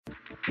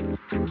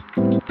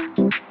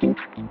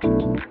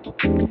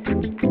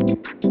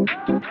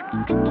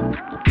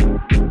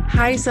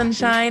Hi,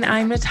 Sunshine.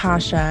 I'm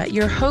Natasha,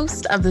 your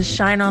host of the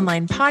Shine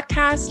Online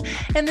podcast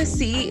and the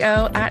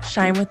CEO at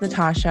Shine with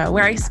Natasha,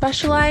 where I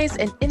specialize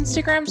in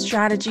Instagram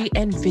strategy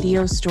and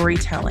video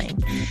storytelling.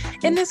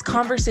 In this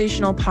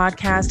conversational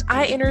podcast,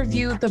 I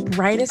interview the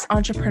brightest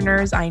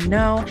entrepreneurs I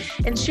know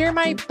and share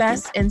my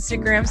best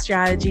Instagram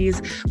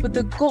strategies with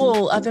the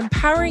goal of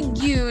empowering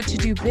you to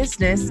do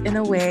business in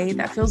a way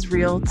that feels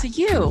real to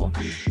you.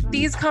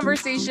 These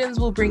conversations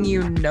will bring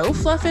you no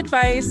fluff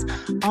advice,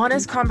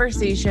 honest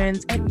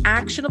conversations, and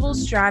actionable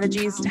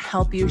strategies to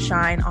help you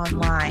shine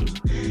online.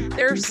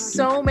 There are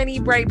so many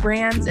bright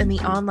brands in the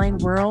online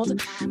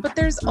world, but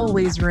there's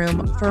always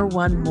room for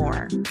one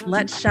more.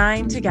 Let's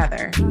shine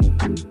together.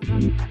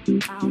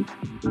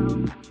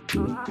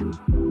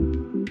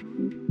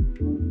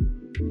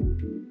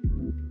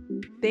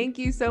 Thank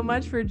you so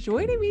much for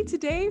joining me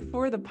today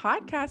for the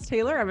podcast,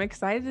 Taylor. I'm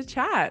excited to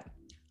chat.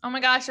 Oh my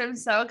gosh, I'm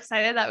so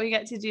excited that we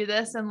get to do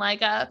this in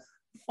like a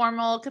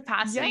formal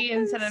capacity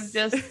instead of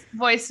just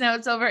voice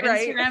notes over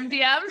Instagram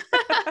DM.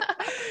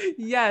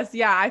 Yes.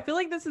 Yeah. I feel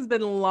like this has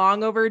been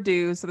long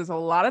overdue. So there's a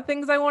lot of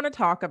things I want to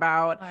talk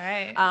about. All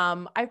right.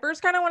 I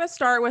first kind of want to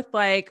start with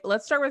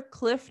let's start with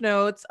cliff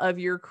notes of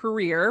your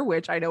career,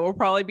 which I know will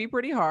probably be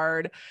pretty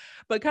hard,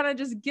 but kind of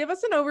just give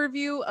us an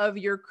overview of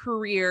your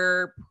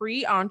career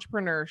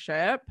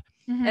pre-entrepreneurship.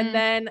 And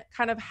then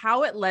kind of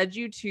how it led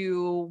you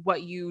to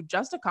what you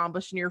just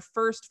accomplished in your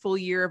first full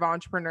year of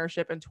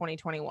entrepreneurship in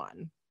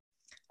 2021.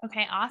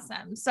 Okay,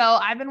 awesome. So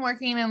I've been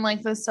working in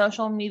like the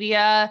social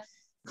media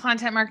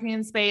content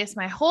marketing space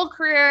my whole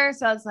career.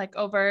 So it's like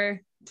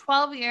over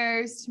 12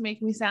 years to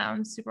make me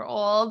sound super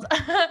old.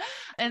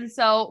 And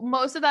so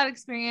most of that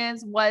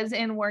experience was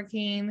in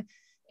working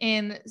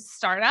in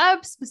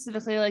startups,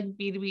 specifically like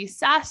B2B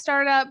SaaS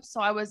startups. So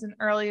I was an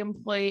early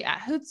employee at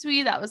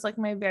Hootsuite. That was like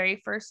my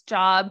very first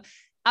job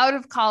out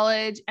of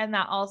college. And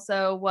that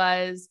also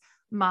was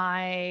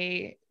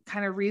my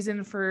kind of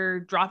reason for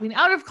dropping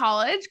out of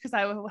college because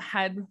I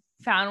had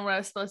found what I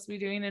was supposed to be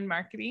doing in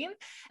marketing.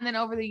 And then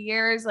over the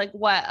years, I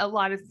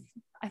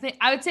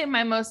would say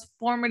my most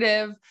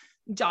formative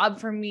job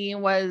for me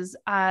was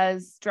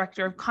as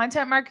director of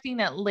content marketing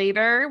at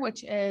Later,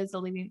 which is a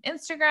leading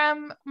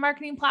Instagram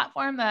marketing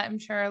platform that I'm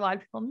sure a lot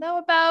of people know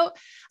about.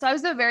 So I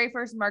was the very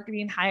first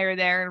marketing hire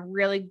there and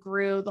really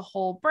grew the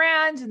whole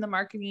brand and the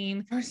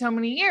marketing for so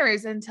many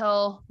years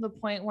until the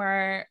point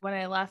where when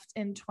I left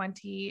in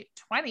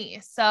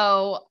 2020.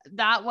 So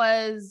that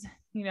was,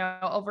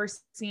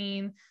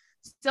 overseeing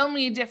so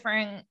many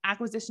different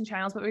acquisition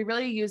channels, but we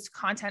really used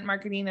content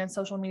marketing and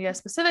social media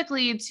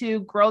specifically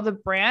to grow the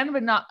brand,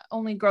 but not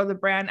only grow the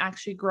brand,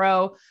 actually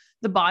grow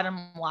the bottom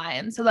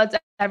line. So that's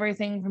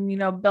everything from,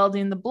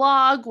 building the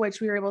blog, which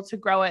we were able to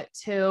grow it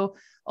to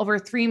over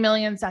 3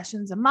 million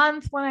sessions a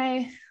month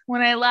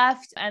when I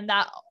left. And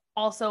that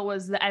also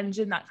was the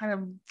engine that kind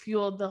of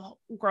fueled the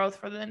growth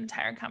for the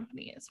entire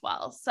company as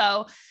well.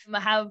 So I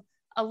have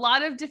a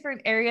lot of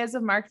different areas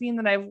of marketing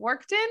that I've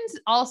worked in,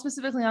 all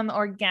specifically on the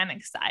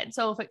organic side.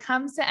 So if it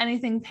comes to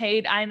anything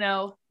paid, I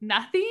know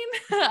nothing.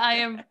 I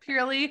am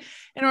purely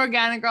an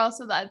organic girl.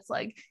 So that's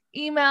like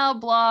email,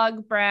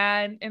 blog,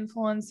 brand,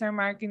 influencer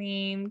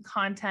marketing,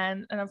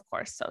 content, and of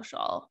course,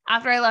 social.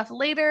 After I left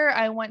Later,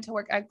 I went to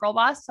work at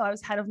Girlboss. So I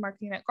was head of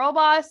marketing at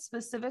Girlboss,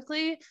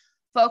 specifically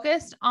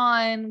focused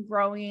on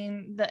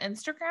growing the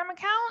Instagram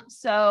account.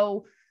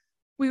 So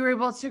we were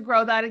able to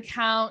grow that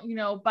account,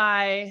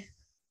 by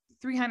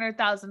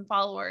 300,000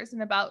 followers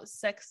in about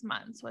 6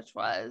 months, which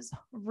was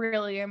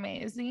really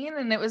amazing.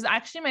 And it was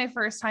actually my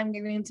first time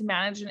getting to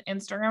manage an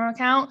Instagram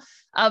account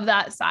of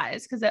that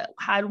size because it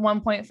had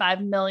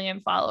 1.5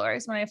 million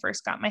followers when I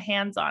first got my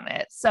hands on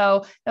it.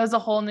 So it was a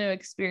whole new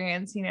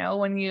experience,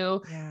 when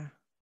you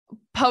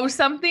post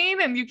something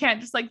and you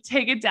can't just like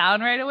take it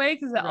down right away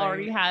because it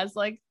already has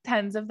like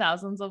tens of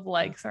thousands of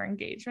likes or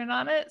engagement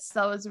on it.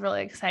 So it was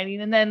really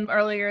exciting. And then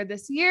earlier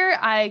this year,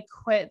 I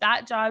quit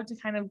that job to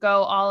kind of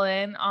go all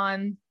in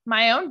on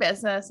my own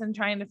business and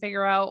trying to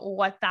figure out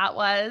what that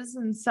was.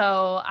 And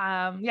so,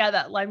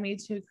 that led me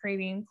to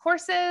creating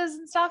courses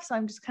and stuff. So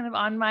I'm just kind of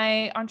on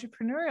my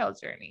entrepreneurial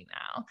journey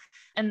now.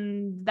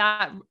 And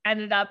that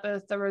ended up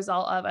with the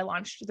result of I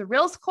launched the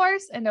Reels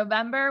course in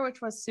November,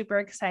 which was super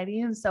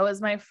exciting. And so it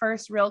was my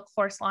first real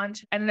course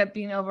launch, ended up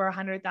being over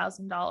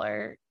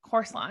 $100,000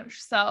 course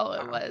launch. So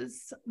it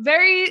was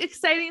very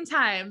exciting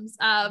times,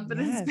 but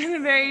it's been a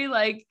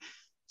very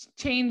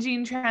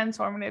changing,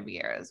 transformative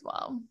year as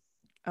well.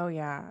 Oh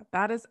yeah,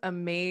 that is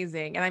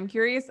amazing. And I'm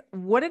curious,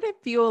 what did it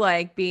feel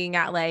like being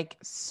at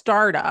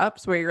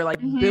startups where you're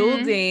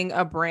building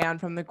a brand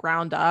from the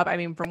ground up? I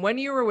mean, from when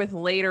you were with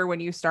Later,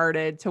 when you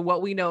started to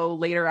what we know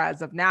Later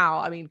as of now,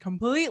 I mean,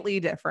 completely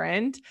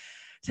different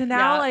to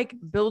now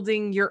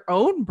building your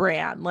own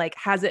brand.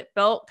 Has it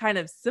felt kind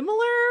of similar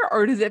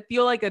or does it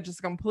feel like a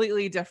just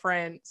completely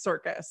different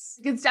circus?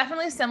 It's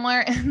definitely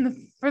similar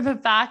for the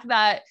fact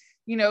that,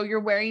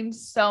 you're wearing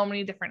so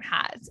many different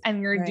hats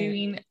and you're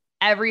doing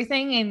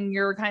everything. And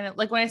you're kind of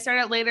like, when I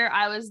started later,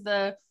 I was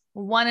the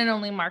one and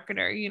only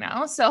marketer, you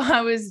know? So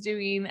I was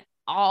doing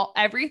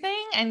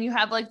everything, and you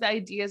have like the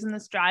ideas and the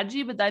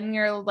strategy, but then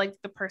you're like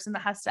the person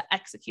that has to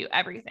execute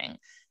everything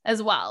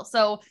as well.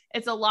 So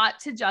it's a lot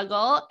to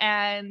juggle.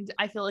 And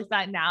I feel like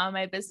that now in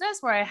my business,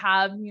 where I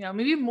have, you know,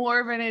 maybe more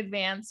of an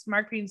advanced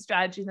marketing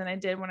strategy than I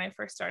did when I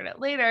first started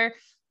later.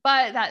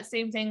 But that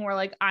same thing where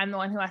like, I'm the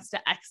one who has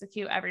to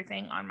execute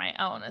everything on my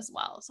own as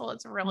well. So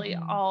it's really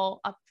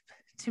all up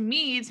to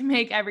me to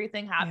make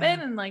everything happen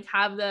and like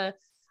have the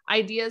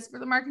ideas for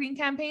the marketing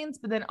campaigns,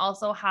 but then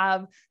also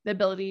have the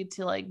ability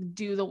to like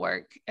do the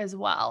work as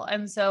well.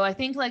 And so I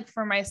think like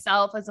for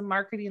myself as a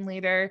marketing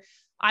leader,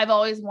 I've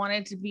always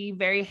wanted to be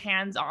very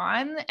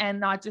hands-on and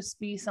not just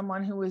be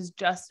someone who was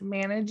just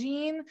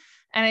managing.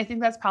 And I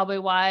think that's probably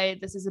why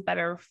this is a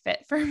better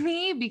fit for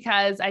me,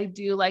 because I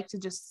do like to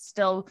just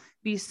still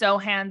be so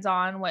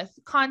hands-on with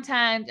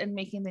content and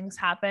making things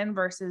happen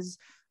versus,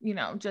 you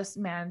know, just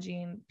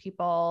managing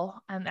people.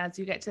 And as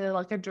you get to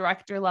like a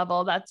director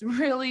level, that's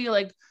really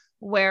like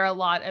where a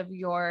lot of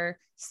your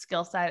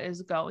skill set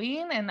is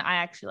going. And I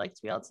actually like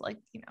to be able to like,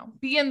 you know,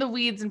 be in the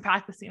weeds and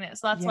practicing it.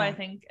 So that's why I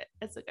think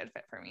it's a good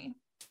fit for me.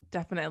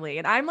 Definitely.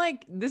 And I'm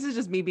like, this is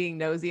just me being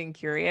nosy and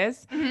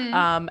curious.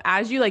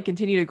 As you like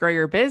continue to grow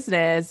your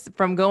business,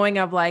 from going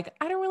of like,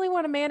 I don't really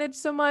want to manage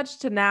so much,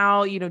 to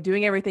now, you know,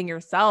 doing everything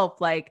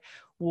yourself, like,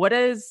 what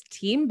does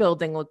team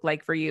building look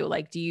like for you?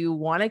 Like, do you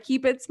want to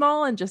keep it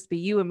small and just be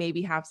you and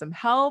maybe have some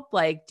help?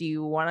 Like, do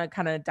you want to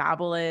kind of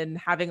dabble in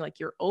having like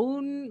your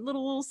own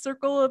little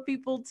circle of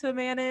people to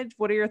manage?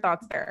 What are your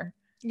thoughts there?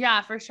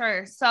 Yeah, for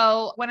sure.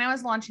 So when I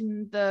was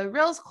launching the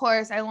Reels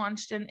course, I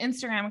launched an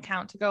Instagram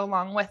account to go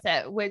along with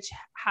it, which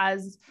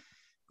has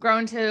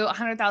grown to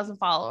 100,000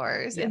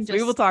 followers in just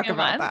we will talk 2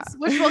 about months, that,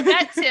 which we'll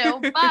get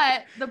to.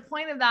 But the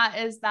point of that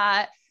is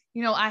that,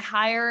 you know, I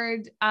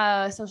hired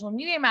a social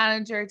media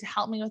manager to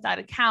help me with that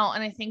account.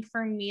 And I think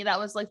for me, that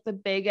was like the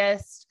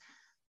biggest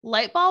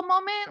light bulb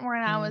moment where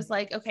I was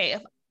like, okay,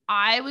 if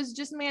I was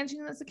just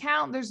managing this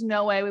account, there's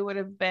no way we would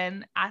have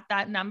been at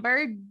that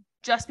number,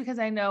 just because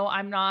I know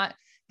I'm not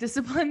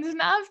disciplined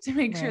enough to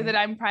make sure that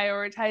I'm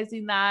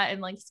prioritizing that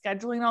and like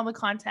scheduling all the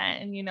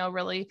content and, you know,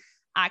 really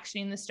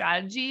actioning the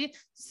strategy.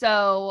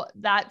 So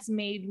that's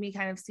made me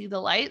kind of see the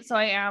light. So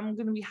I am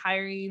going to be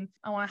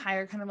I want to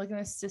hire kind of like an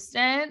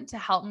assistant to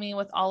help me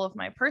with all of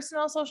my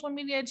personal social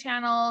media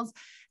channels.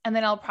 And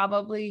then I'll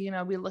probably, you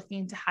know, be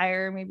looking to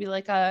hire maybe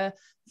like a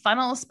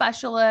funnel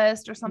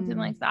specialist or something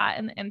like that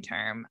in the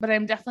interim. But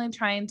I'm definitely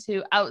trying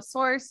to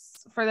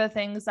outsource for the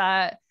things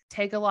that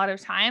take a lot of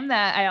time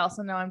that I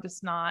also know I'm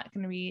just not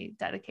going to be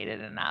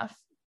dedicated enough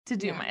to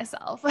do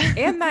myself.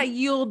 And that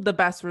yield the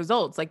best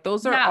results. Like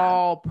those are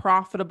all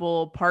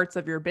profitable parts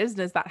of your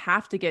business that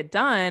have to get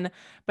done.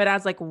 But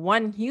as like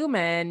one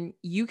human,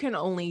 you can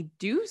only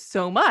do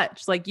so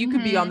much. Like you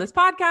could be on this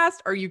podcast,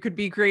 or you could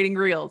be creating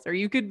reels, or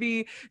you could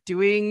be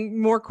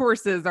doing more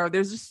courses, or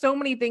there's just so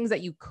many things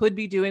that you could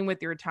be doing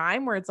with your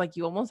time where it's like,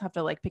 you almost have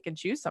to like pick and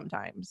choose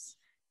sometimes.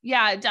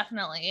 Yeah,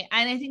 definitely.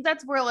 And I think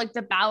that's where like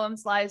the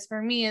balance lies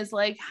for me, is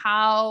like,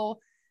 how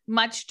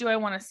much do I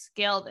want to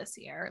scale this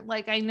year?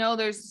 Like, I know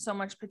there's so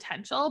much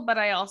potential, but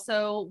I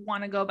also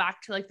want to go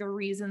back to like the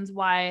reasons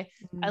why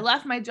I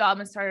left my job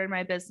and started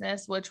my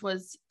business, which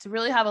was to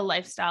really have a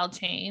lifestyle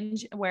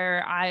change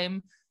where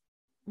I'm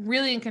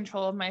really in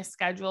control of my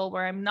schedule,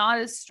 where I'm not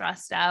as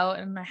stressed out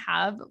and I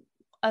have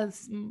a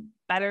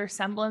better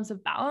semblance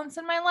of balance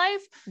in my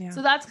life.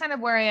 So that's kind of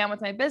where I am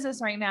with my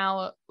business right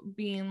now,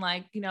 being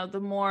like, you know, the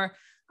more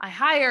I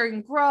hire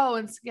and grow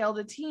and scale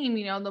the team,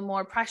 you know, the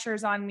more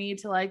pressure's on me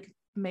to like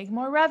make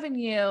more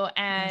revenue.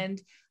 And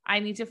I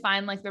need to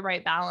find like the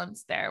right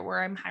balance there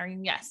where I'm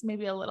hiring, yes,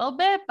 maybe a little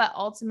bit, but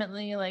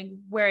ultimately like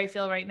where I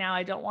feel right now,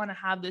 I don't want to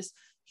have this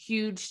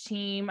huge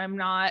team. I'm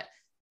not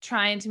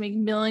trying to make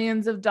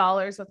millions of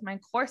dollars with my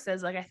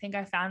courses. Like, I think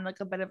I found like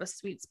a bit of a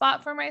sweet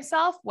spot for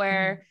myself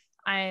where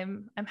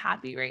I'm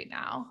happy right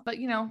now, but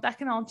you know, that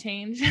can all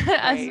change.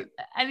 As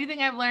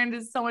anything I've learned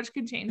is so much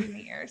could change in a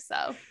year.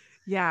 So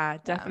yeah,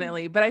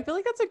 definitely. But I feel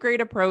like that's a great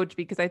approach,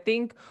 because I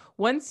think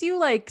once you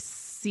like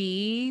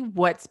see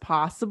what's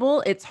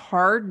possible, it's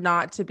hard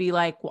not to be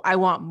like, well, I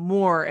want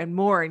more and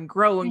more and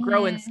grow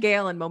and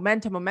scale and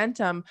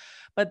momentum.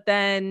 But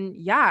then,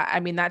 yeah, I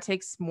mean, that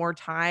takes more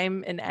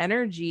time and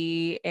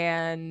energy,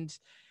 and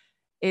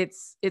you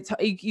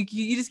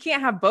just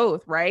can't have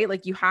both, right?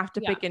 Like you have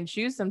to pick and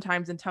choose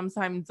sometimes. And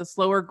sometimes the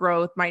slower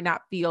growth might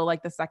not feel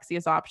like the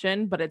sexiest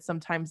option, but it's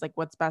sometimes like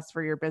what's best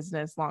for your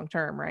business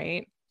long-term,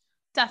 right?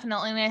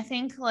 Definitely. And I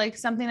think like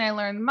something I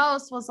learned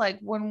most was like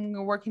when we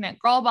were working at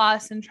Girl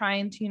Boss and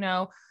trying to, you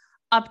know,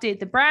 update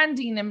the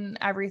branding and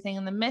everything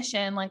and the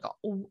mission, like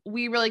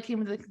we really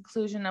came to the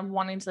conclusion of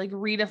wanting to like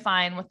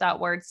redefine what that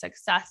word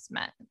success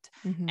meant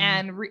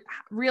and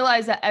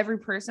realize that every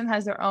person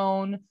has their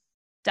own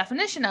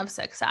definition of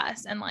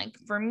success. And like,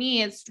 for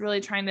me, it's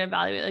really trying to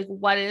evaluate like,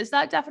 what is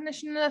that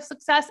definition of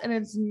success? And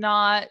it's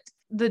not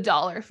the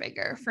dollar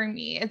figure for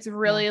me. It's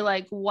really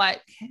like,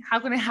 how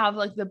can I have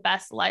like the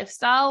best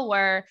lifestyle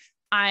where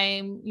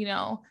I'm,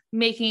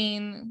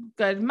 making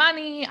good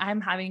money, I'm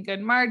having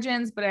good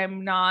margins, but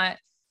I'm not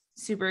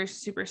super,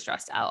 super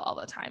stressed out all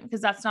the time,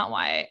 because that's not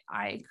why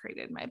I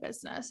created my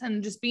business.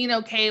 And just being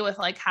okay with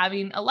like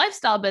having a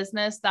lifestyle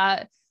business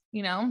that,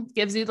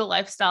 gives you the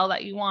lifestyle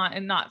that you want,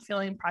 and not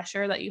feeling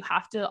pressure that you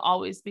have to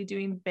always be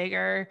doing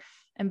bigger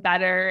and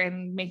better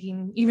and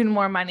making even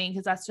more money.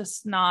 Because that's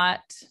just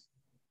not,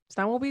 it's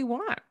not what we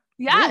want.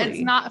 Yeah. Really.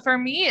 It's not for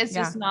me. It's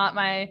just not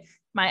my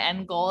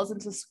end goal,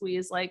 isn't to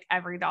squeeze like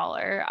every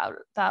dollar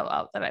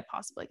out that I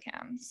possibly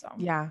can. So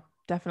yeah,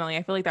 definitely.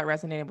 I feel like that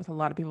resonated with a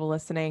lot of people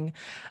listening,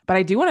 but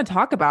I do want to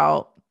talk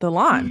about the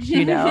launch,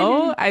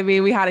 I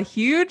mean, we had a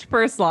huge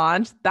first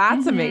launch.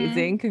 That's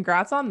amazing.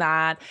 Congrats on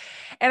that.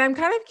 And I'm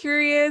kind of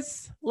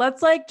curious,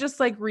 let's just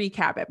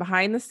recap it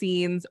behind the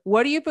scenes.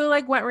 What do you feel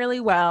like went really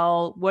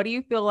well? What do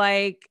you feel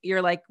like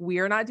you're like,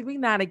 we're not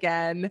doing that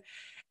again?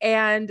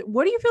 And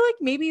what do you feel like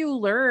maybe you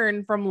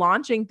learned from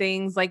launching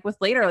things like with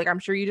Later? Like, I'm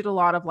sure you did a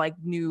lot of like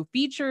new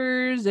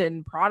features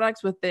and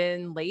products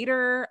within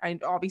Later,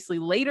 and obviously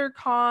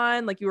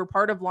LaterCon, like you were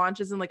part of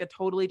launches in like a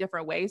totally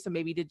different way. So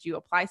maybe did you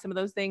apply some of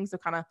those things? So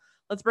kind of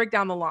let's break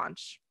down the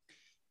launch.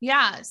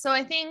 Yeah. So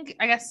I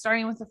guess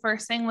starting with the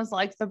first thing was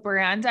like the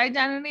brand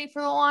identity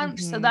for the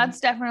launch. So that's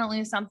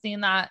definitely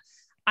something that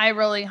I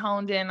really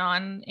honed in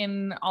on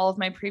in all of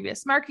my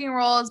previous marketing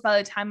roles. By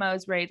the time I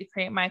was ready to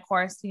create my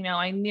course,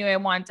 I knew I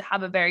wanted to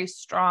have a very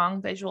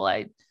strong visual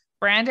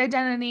brand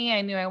identity.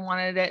 I knew I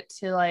wanted it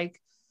to like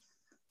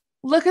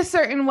look a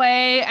certain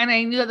way. And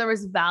I knew that there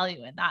was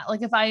value in that.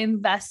 Like if I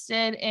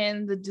invested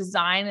in the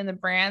design and the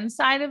brand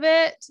side of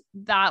it,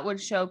 that would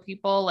show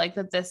people like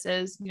that this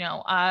is,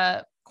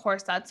 a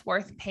course that's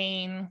worth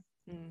paying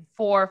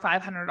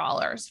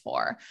 $400-$500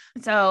 for.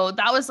 So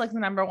that was like the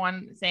number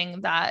one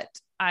thing that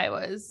I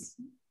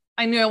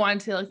knew I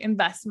wanted to like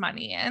invest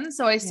money in.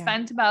 So I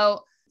spent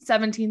about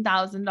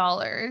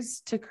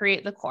 $17,000 to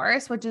create the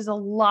course, which is a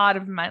lot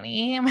of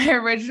money. My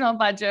original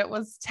budget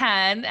was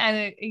 10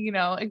 and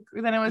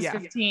then it was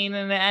 15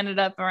 and it ended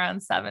up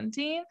around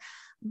 17.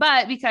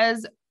 But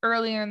because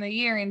earlier in the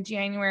year in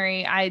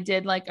January, I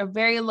did like a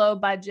very low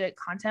budget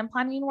content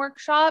planning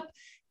workshop.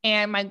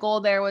 And my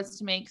goal there was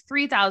to make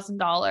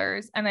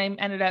 $3,000, and I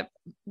ended up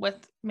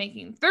with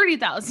making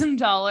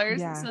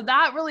 $30,000. So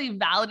that really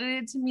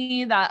validated to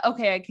me that,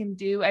 okay, I can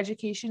do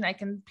education.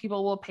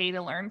 People will pay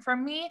to learn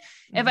from me.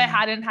 If I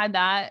hadn't had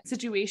that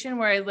situation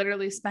where I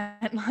literally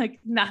spent like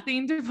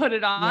nothing to put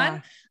it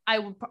on, I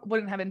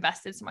wouldn't have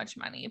invested so much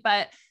money.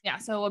 But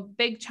so a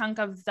big chunk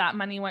of that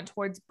money went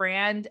towards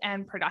brand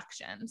and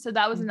production. So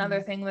that was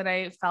another thing that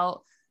I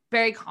felt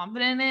very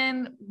confident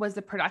in, was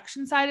the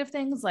production side of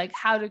things, like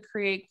how to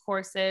create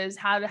courses,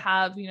 how to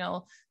have,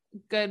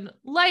 good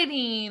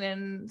lighting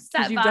and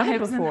set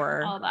vibes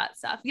and all that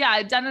stuff. Yeah.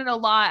 I've done it a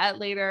lot at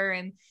Later,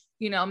 and,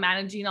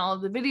 managing all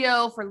of the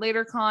video for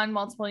LaterCon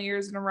multiple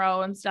years in a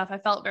row and stuff. I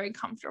felt very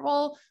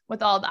comfortable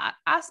with all that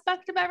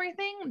aspect of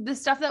everything. The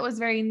stuff that was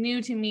very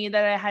new to me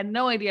that I had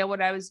no idea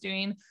what I was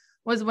doing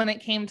was when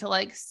it came to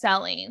like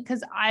selling,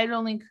 because I'd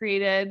only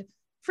created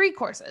free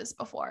courses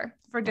before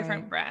for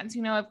different brands.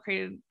 I've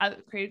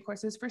created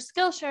courses for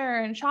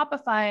Skillshare and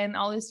Shopify and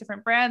all these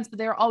different brands, but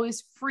they're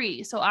always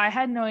free. So I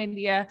had no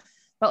idea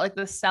about like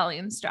the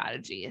selling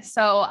strategy.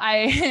 So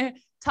I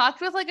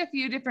talked with like a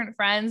few different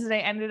friends, and I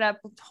ended up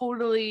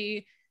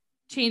totally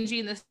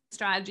changing the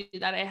strategy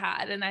that I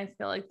had. And I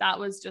feel like that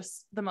was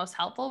just the most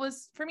helpful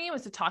was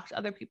to talk to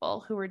other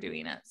people who were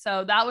doing it.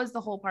 So that was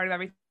the whole part of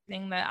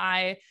everything that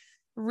I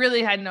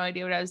really had no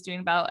idea what I was doing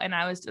about. And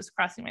I was just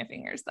crossing my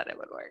fingers that it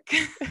would work.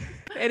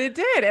 And it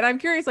did. And I'm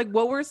curious, like,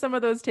 what were some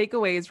of those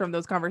takeaways from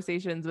those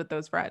conversations with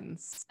those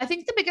friends? I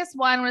think the biggest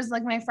one was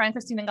like my friend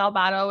Christina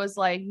Galbato was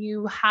like,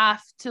 you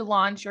have to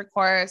launch your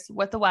course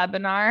with a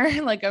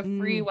webinar, like a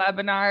free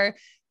webinar,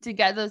 to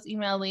get those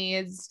email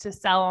leads to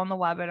sell on the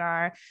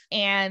webinar.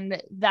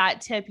 And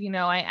that tip,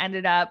 I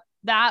ended up,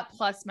 that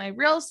plus my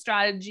real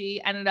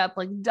strategy ended up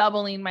like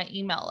doubling my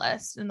email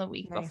list in the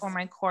week before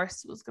my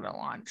course was going to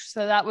launch.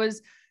 So that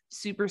was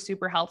super,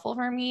 super helpful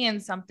for me,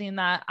 and something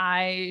that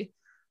I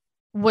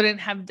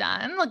wouldn't have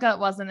done. Like that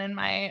wasn't in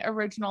my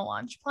original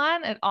launch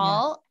plan at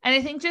all. And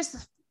I think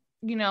just,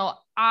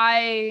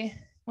 I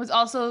was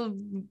also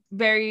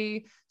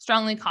very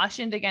strongly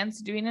cautioned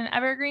against doing an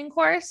evergreen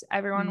course.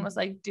 Everyone was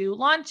like, do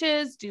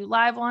launches, do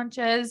live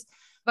launches.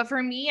 But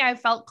for me, I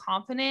felt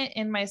confident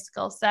in my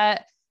skill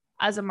set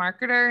as a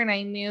marketer, and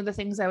I knew the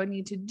things I would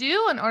need to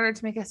do in order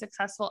to make a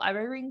successful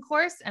evergreen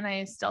course. And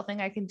I still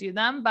think I can do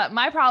them. But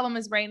my problem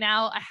is right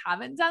now I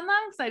haven't done them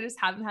because I just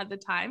haven't had the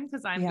time,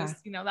 because I'm just,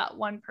 that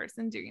one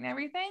person doing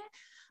everything.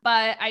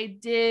 But I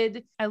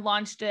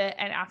launched it.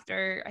 And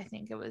after, I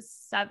think it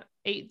was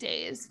 8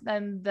 days,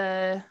 then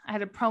I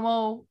had a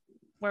promo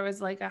where it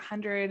was like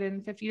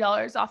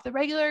 $150 off the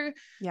regular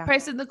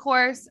price of the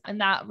course.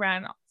 And that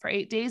ran for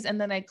 8 days. And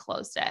then I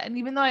closed it. And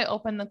even though I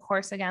opened the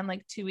course again,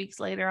 like 2 weeks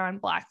later on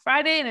Black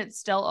Friday, and it's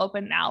still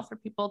open now for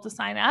people to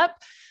sign up,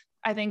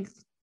 I think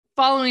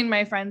following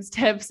my friends'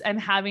 tips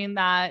and having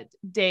that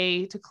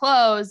day to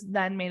close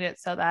then made it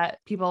so that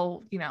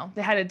people,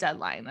 they had a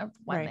deadline of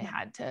when they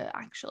had to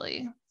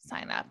actually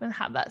sign up and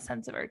have that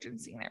sense of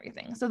urgency and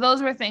everything. So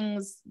those were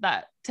tips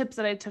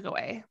that I took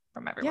away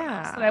from everyone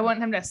else that I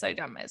wouldn't have necessarily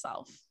done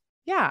myself.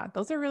 Yeah,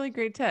 those are really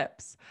great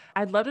tips.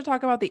 I'd love to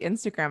talk about the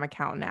Instagram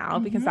account now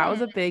because that was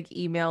a big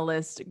email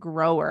list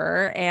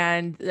grower.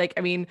 And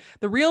the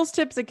Reels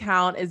Tips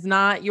account is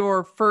not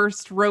your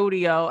first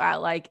rodeo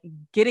at like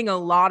getting a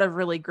lot of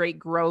really great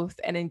growth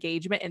and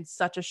engagement in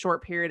such a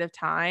short period of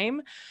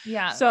time.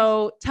 Yeah.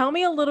 So tell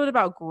me a little bit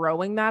about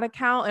growing that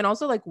account and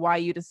also like why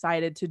you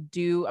decided to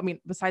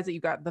besides that you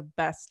got the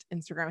best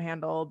Instagram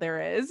handle there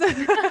is,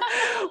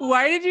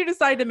 why did you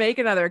decide to make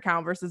another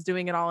account versus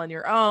doing it all on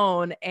your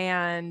own?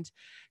 And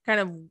kind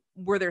of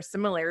were there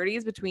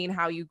similarities between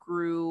how you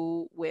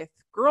grew with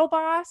Girl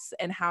Boss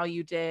and how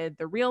you did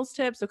the Reels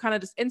Tips? So kind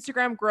of just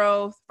Instagram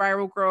growth,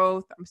 viral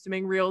growth. I'm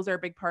assuming Reels are a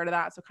big part of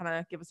that. So kind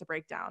of give us a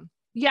breakdown.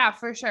 Yeah,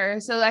 for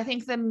sure. So I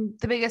think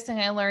the biggest thing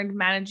I learned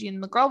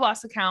managing the Girl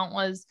Boss account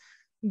was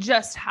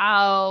just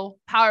how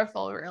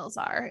powerful Reels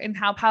are and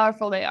how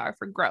powerful they are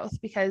for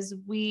growth, because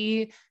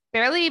we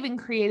barely even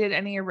created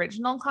any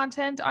original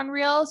content on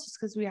Reels just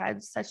because we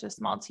had such a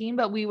small team,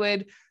 but we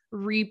would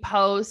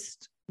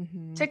repost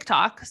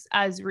TikToks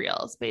as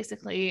Reels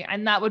basically.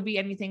 And that would be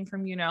anything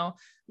from,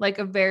 like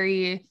a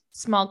very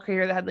small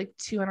creator that had like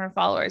 200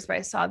 followers, but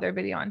I saw their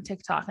video on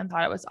TikTok and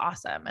thought it was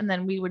awesome. And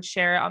then we would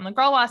share it on the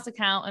Girl Boss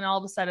account, and all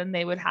of a sudden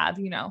they would have,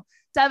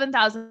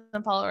 7,000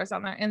 followers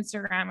on their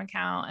Instagram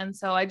account. And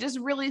so I just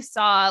really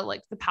saw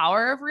like the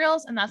power of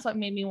Reels. And that's what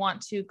made me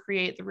want to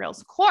create the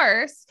Reels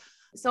course.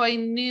 So I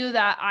knew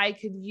that I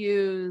could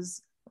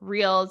use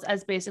Reels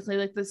as basically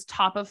like this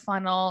top of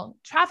funnel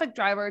traffic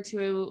driver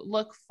to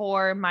look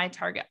for my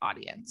target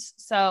audience.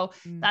 So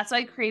that's why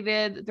I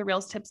created the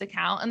Reels Tips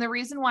account. And the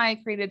reason why I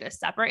created a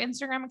separate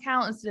Instagram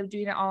account instead of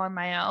doing it all on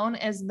my own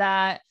is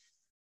that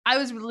I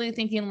was really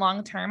thinking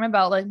long-term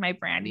about like my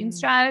branding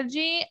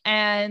strategy.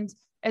 And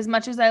as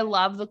much as I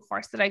love the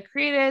course that I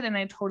created and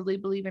I totally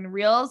believe in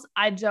Reels,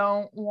 I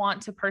don't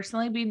want to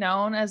personally be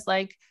known as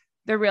like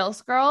the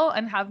Reels girl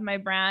and have my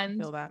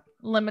brand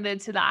limited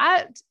to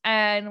that.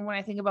 And when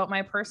I think about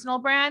my personal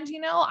brand,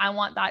 I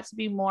want that to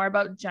be more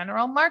about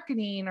general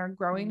marketing or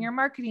growing your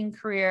marketing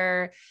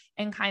career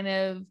and kind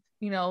of,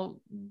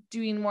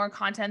 doing more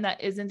content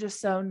that isn't just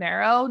so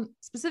narrow.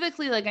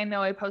 Specifically, like I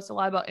know I post a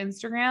lot about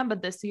Instagram,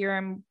 but this year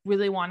I'm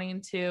really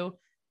wanting to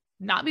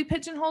not be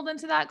pigeonholed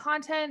into that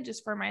content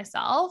just for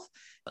myself.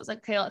 I was like,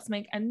 okay, let's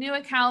make a new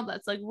account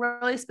that's like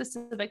really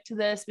specific to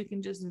this. We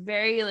can just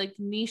very like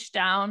niche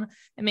down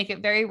and make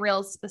it very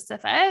Reels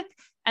specific.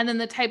 And then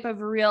the type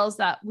of Reels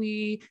that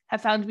we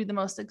have found to be the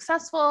most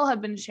successful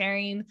have been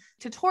sharing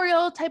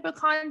tutorial type of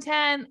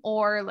content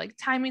or like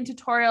timing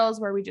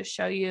tutorials where we just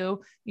show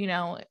you,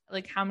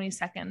 like how many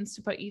seconds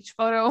to put each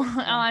photo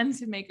on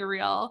to make a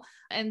reel.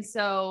 And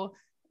so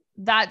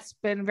that's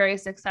been very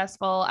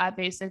successful at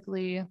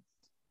basically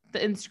the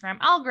Instagram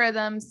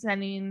algorithm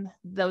sending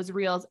those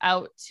Reels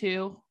out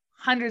to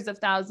hundreds of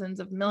thousands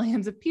of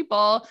millions of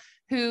people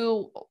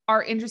who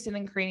are interested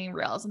in creating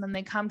Reels. And then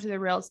they come to the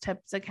Reels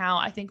Tips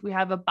account. I think we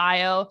have a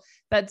bio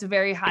that's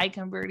very high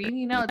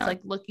converting, it's like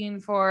looking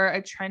for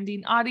a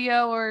trending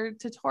audio or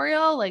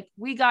tutorial, like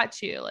we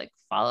got you, like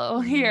follow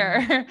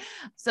here.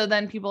 So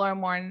then people are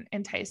more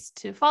enticed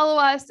to follow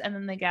us. And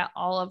then they get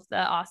all of the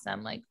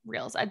awesome like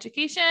Reels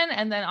education.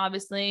 And then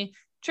obviously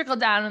trickle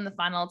down in the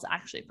funnel to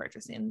actually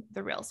purchasing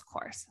the Reels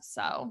course.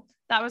 So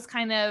that was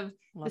kind of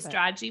the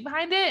strategy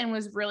behind it, and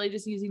was really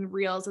just using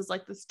Reels as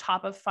like this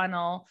top of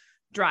funnel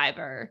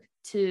driver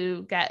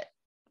to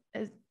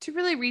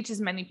really reach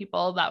as many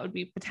people that would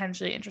be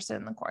potentially interested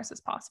in the course as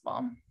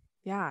possible.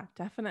 Yeah,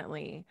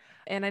 definitely.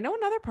 And I know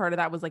another part of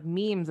that was like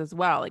memes as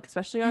well, like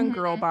especially on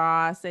Girl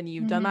Boss, and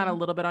you've done that a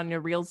little bit on your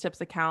Reels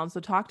Tips account.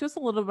 So talk to us a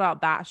little bit about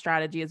that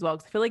strategy as well,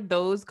 because I feel like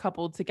those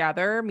coupled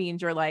together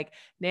means you're like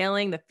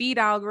nailing the feed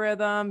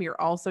algorithm.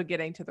 You're also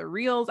getting to the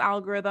Reels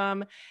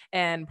algorithm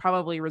and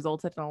probably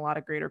resulted in a lot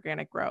of great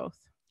organic growth.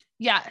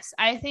 Yes.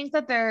 I think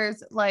that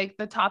there's like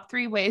the top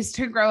 3 ways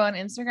to grow on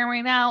Instagram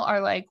right now are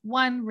like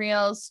 1,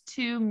 Reels,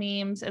 2,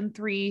 memes, and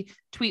 3,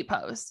 tweet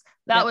posts.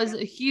 That was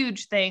a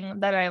huge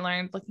thing that I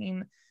learned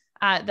looking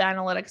at the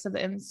analytics of the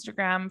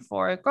Instagram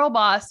for Girl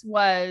Boss,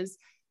 was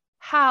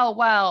how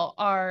well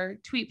our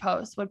tweet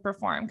posts would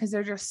perform because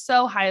they're just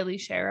so highly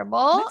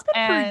shareable. It's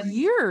been for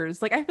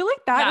years. Like, I feel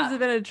like that has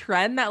been a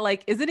trend that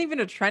like isn't even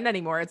a trend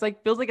anymore. It's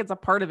like feels like it's a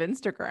part of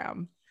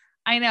Instagram.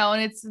 I know.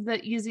 And it's the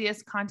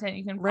easiest content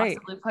you can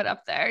possibly put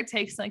up there. It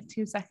takes like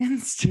 2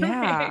 seconds to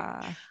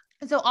make.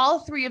 So all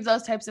 3 of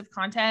those types of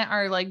content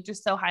are like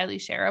just so highly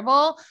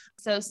shareable.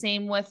 So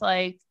same with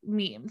like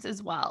memes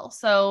as well.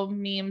 So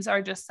memes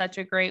are just such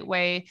a great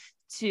way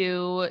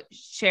to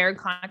share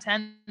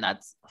content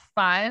that's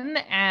fun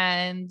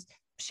and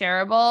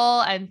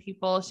shareable, and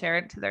people share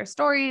it to their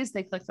stories.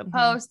 They click the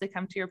post, they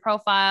come to your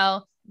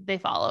profile, they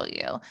follow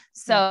you.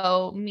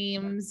 So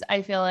memes,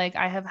 I feel like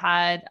I have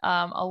had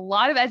a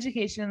lot of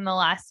education in the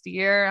last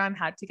year on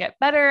how to get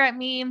better at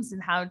memes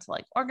and how to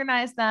like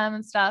organize them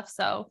and stuff.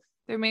 So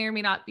there may or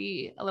may not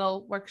be a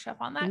little workshop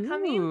on that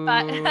coming,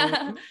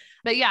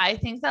 but yeah, I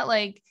think that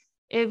like,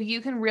 if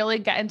you can really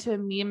get into a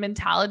meme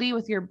mentality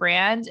with your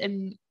brand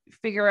and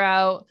figure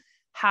out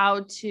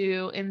how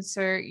to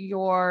insert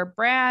your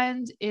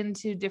brand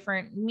into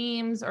different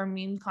memes or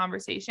meme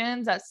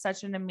conversations, that's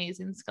such an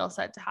amazing skill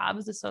set to have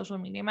as a social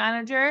media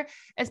manager,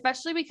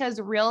 especially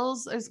because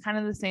reels is kind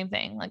of the same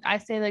thing. Like I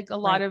say, like a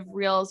lot of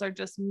reels are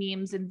just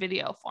memes in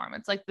video form.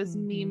 It's like this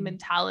meme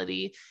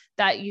mentality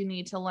that you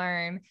need to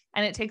learn.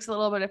 And it takes a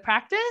little bit of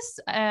practice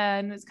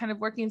and it's kind of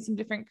working some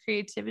different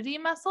creativity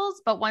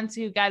muscles. But once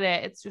you get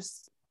it, it's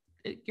just,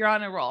 you're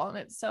on a roll and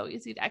it's so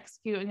easy to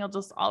execute and you'll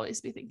just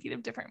always be thinking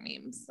of different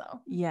memes. So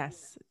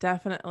yes,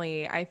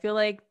 definitely. I feel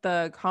like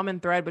the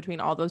common thread between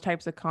all those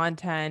types of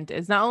content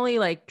is not only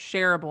like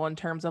shareable in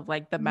terms of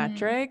like the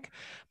metric,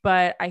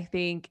 but I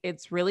think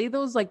it's really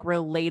those like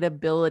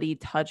relatability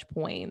touch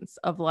points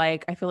of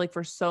like, I feel like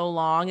for so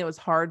long, it was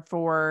hard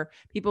for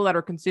people that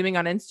are consuming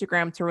on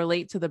Instagram to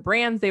relate to the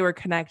brands they were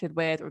connected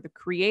with or the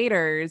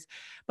creators.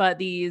 But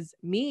these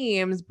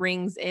memes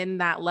brings in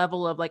that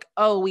level of like,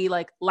 oh, we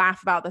like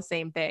laugh about the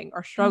same thing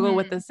or struggle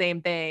with the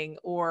same thing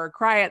or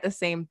cry at the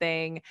same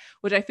thing,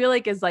 which I feel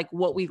like is like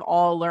what we've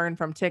all learned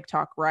from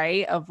TikTok,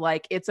 right? Of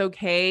like, it's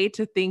okay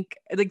to think,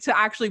 like to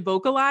actually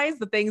vocalize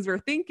the things we're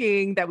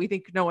thinking that we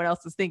think no one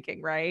else is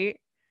thinking, right?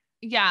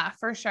 Yeah,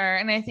 for sure.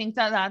 And I think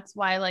that that's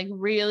why like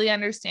really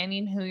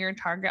understanding who your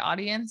target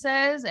audience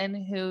is and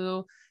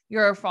who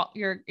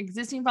your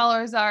existing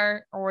followers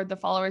are or the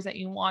followers that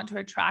you want to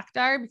attract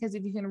are, because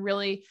if you can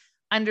really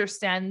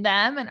understand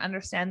them and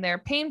understand their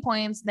pain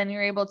points, then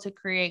you're able to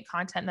create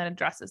content that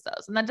addresses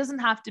those. And that doesn't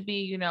have to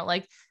be, you know,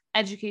 like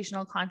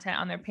educational content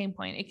on their pain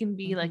point. It can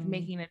be like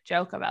making a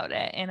joke about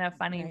it in a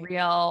funny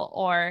reel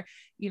or,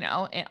 you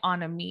know,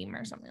 on a meme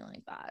or something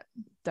like that.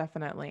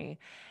 Definitely.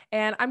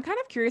 And I'm kind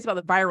of curious about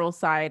the viral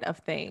side of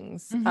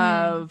things,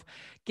 of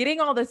getting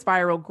all this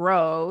viral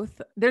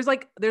growth. There's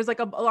like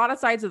a lot of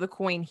sides of the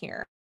coin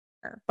here,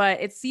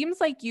 but it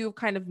seems like you've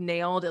kind of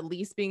nailed at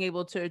least being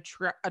able to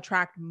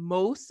attract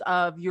most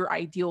of your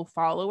ideal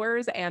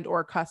followers and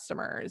or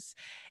customers.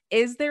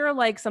 Is there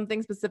like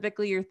something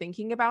specifically you're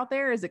thinking about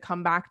there? Is it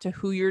come back to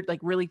who you're like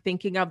really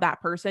thinking of,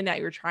 that person that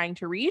you're trying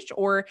to reach?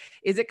 Or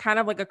is it kind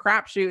of like a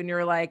crapshoot and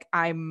you're like,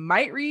 I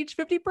might reach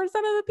 50% of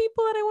the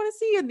people that I want to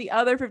see, and the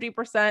other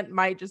 50%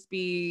 might just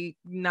be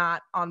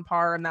not on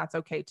par, and that's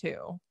okay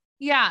too?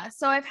 Yeah.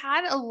 So I've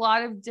had a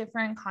lot of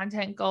different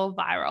content go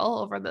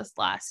viral over this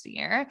last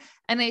year.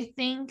 And I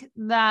think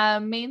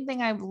the main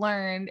thing I've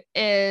learned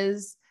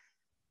is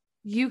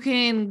you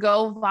can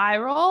go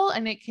viral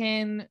and it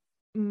can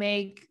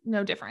make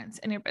no difference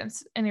in your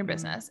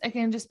business. It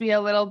can just be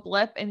a little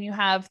blip and you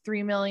have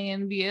 3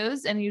 million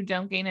views and you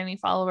don't gain any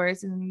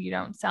followers and you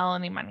don't sell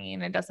any money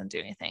and it doesn't do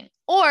anything.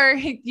 Or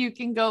you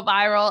can go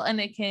viral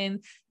and it can,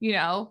 you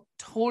know,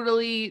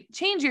 totally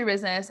change your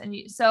business. And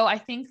so I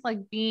think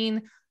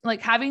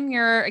like having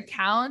your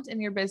account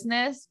and your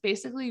business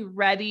basically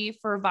ready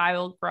for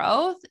viral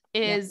growth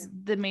is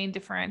the main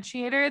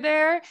differentiator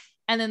there.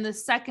 And then the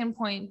second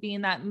point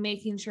being that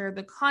making sure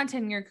the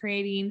content you're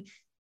creating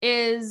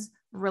is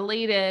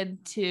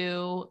related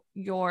to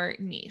your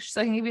niche. So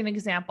I can give you an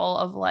example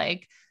of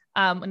like,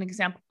 an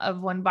example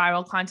of when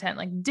viral content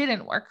like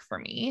didn't work for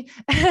me.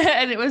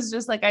 And it was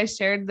just like, I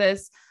shared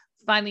this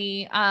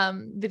funny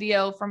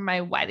video from my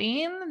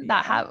wedding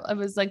it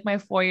was like my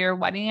 4-year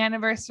wedding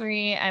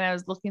anniversary. And I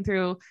was looking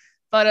through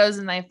photos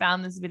and I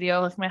found this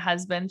video with my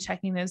husband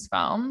checking his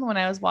phone when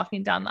I was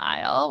walking down the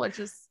aisle, which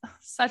is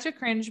such a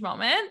cringe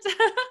moment.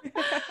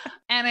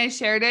 And I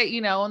shared it, you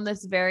know, in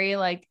this very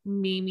like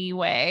meme-y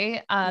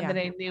way that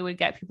I knew would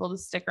get people to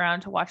stick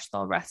around to watch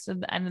the rest of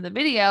the end of the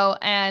video.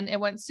 And it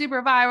went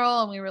super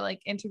viral and we were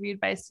like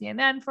interviewed by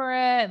CNN for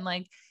it. And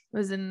like, it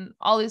was in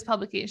all these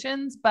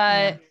publications,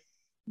 but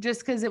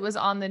just because it was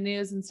on the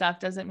news and stuff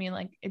doesn't mean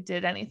like it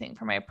did anything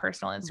for my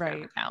personal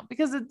Instagram account,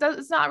 because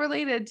it's not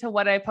related to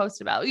what I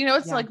post about, you know,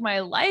 it's like my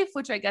life,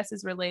 which I guess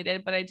is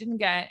related, but I didn't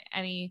get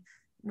any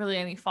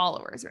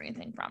followers or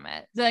anything from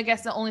it. So I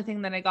guess the only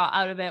thing that I got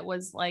out of it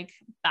was like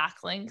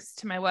backlinks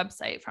to my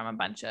website from a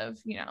bunch of,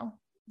 you know,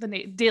 the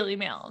Daily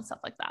Mail and stuff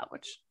like that,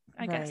 which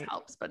I guess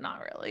helps, but not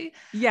really.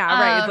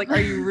 It's like, are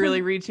you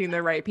really reaching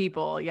the right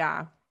people?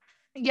 Yeah.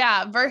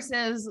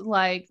 Versus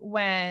like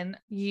when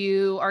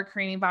you are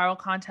creating viral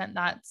content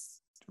that's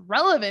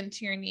relevant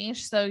to your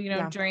niche. So, you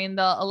know, during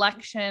the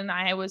election,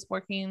 I was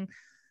working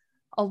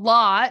a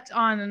lot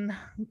on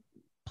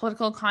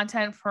political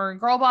content for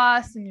Girl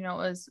Boss, and, you know,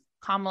 it was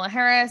Kamala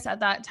Harris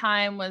at that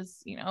time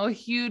was, you know, a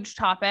huge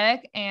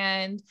topic,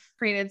 and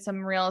created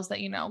some reels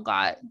that, you know,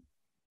 got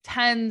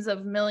tens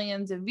of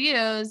millions of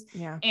views.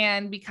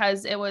 And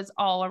because it was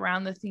all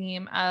around the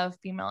theme of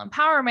female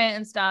empowerment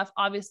and stuff,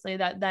 obviously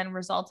that then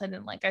resulted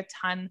in like a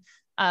ton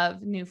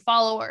of new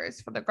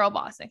followers for the Girl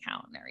Boss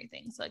account and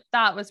everything. So like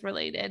that was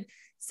related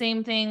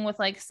Same thing with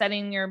like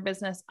setting your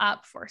business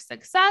up for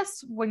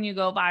success when you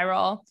go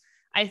viral.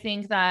 I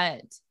think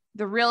that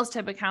the Reels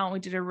tip account, we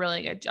did a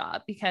really good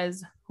job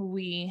because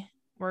we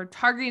were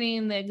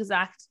targeting the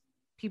exact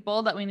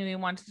people that we knew we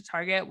wanted to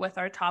target with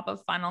our top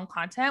of funnel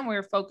content. We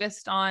were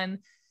focused on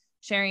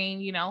sharing,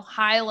 you know,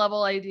 high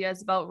level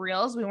ideas about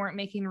Reels. We weren't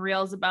making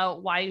Reels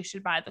about why you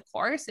should buy the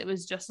course. It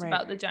was just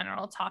about the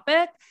general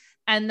topic.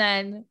 And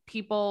then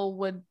people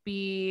would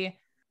be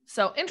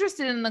so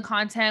interested in the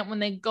content when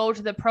they go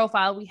to the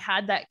profile. We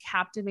had that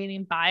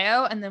captivating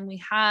bio, and then we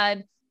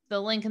had the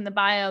link in the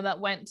bio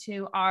that went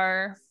to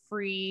our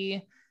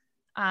free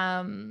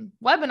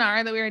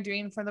webinar that we were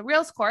doing for the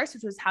Reels course,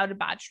 which was how to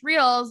batch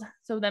Reels.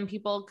 So then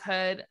people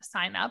could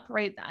sign up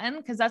right then,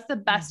 because that's the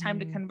best time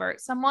to convert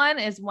someone,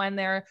 is when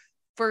they're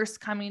first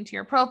coming to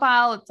your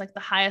profile. It's like the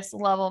highest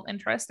level of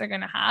interest they're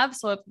going to have.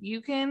 So if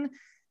you can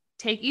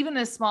take even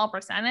a small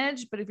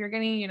percentage, but if you're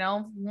getting, you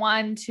know,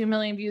 1-2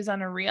 million views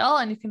on a reel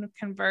and you can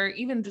convert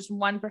even just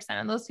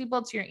 1% of those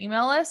people to your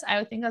email list, I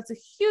would think that's a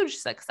huge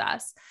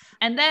success.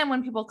 And then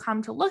when people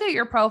come to look at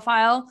your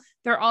profile,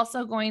 they're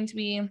also going to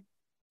be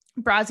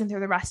browsing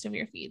through the rest of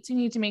your feed. So you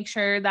need to make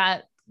sure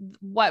that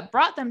what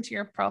brought them to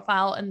your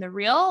profile in the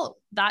reel,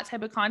 that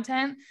type of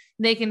content,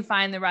 they can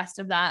find the rest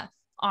of that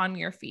on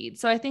your feed.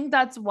 So I think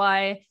that's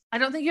why I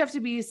don't think you have to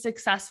be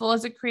successful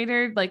as a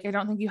creator. Like, I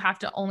don't think you have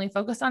to only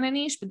focus on a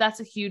niche, but that's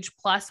a huge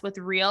plus with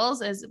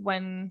Reels, is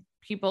when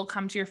people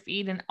come to your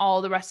feed and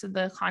all the rest of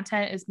the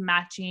content is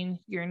matching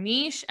your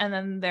niche. And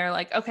then they're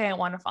like, okay, I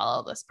want to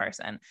follow this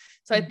person.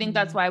 So I think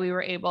that's why we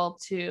were able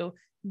to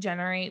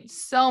generate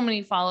so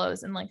many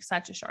follows in like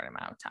such a short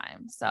amount of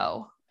time.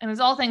 So, and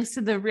it's all thanks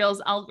to the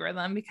Reels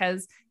algorithm,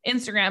 because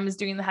Instagram is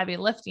doing the heavy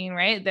lifting,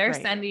 right? They're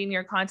sending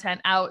your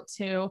content out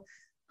to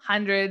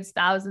hundreds,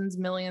 thousands,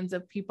 millions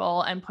of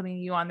people and putting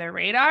you on their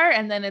radar.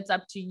 And then it's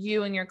up to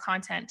you and your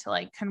content to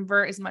like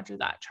convert as much of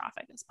that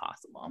traffic as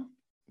possible.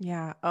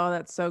 Yeah. Oh,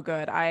 that's so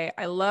good. I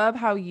love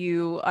how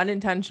you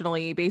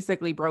unintentionally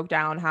basically broke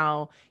down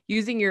how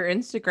using your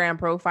Instagram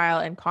profile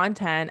and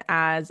content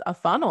as a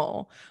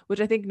funnel, which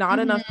I think not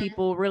enough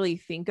people really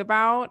think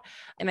about.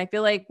 And I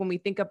feel like when we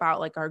think about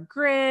like our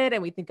grid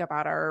and we think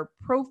about our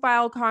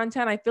profile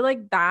content, I feel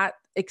like that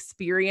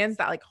experience,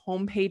 that like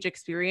homepage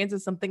experience,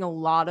 is something a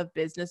lot of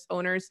business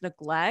owners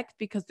neglect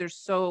because they're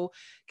so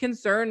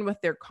concerned with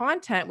their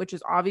content, which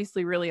is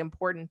obviously really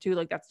important too.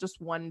 Like, that's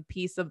just one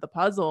piece of the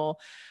puzzle.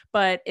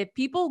 But if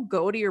people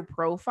go to your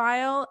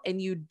profile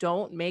and you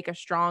don't make a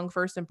strong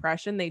first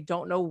impression, they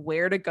don't know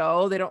where to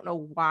go. They don't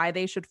know why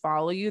they should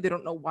follow you. They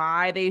don't know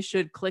why they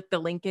should click the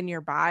link in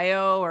your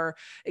bio or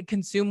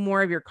consume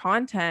more of your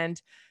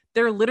content.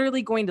 They're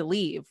literally going to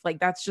leave. Like,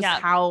 that's just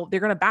how they're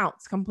going to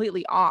bounce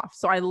completely off.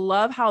 So I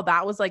love how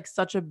that was like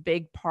such a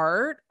big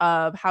part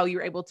of how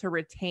you're able to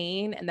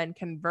retain and then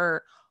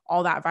convert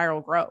all that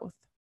viral growth.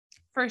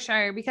 For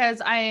sure.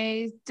 Because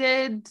I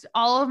did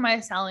all of my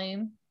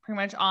selling pretty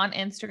much on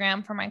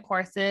Instagram for my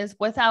courses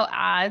without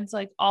ads,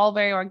 like all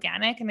very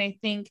organic. And I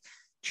think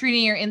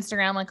treating your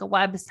Instagram like a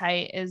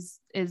website is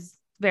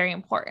very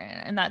important.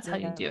 And that's how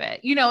you do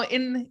it. You know,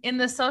 in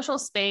the social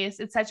space,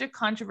 it's such a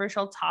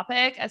controversial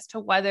topic as to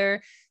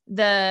whether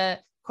the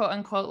quote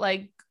unquote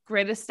like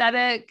grid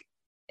aesthetic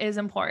is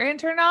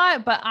important or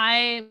not. But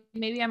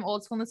maybe I'm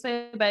old school in this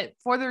way, but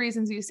for the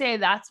reasons you say,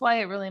 that's why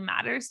it really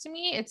matters to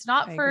me. It's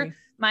not for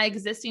my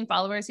existing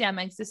followers. Yeah,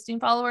 my existing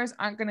followers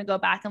aren't going to go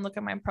back and look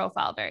at my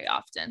profile very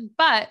often,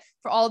 but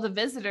for all the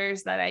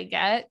visitors that I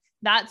get,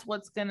 that's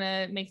what's going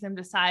to make them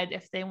decide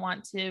if they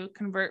want to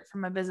convert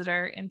from a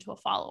visitor into a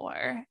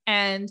follower.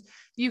 And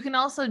you can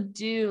also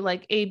do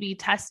like A/B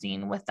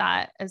testing with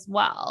that as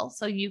well.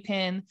 So you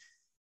can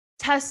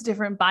test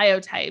different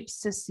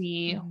biotypes to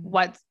see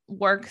what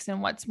works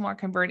and what's more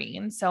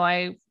converting. So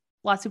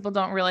lots of people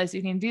don't realize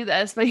you can do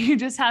this, but you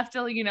just have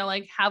to, you know,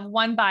 like have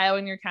one bio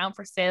in your account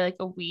for say like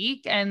a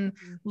week and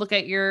look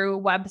at your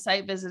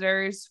website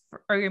visitors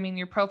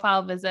your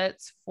profile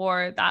visits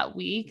for that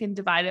week and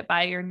divide it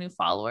by your new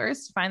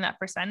followers to find that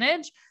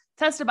percentage,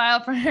 test a bio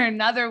for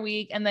another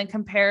week, and then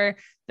compare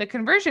the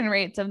conversion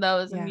rates of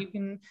those.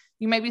 And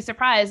you might be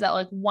surprised that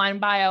like one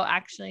bio,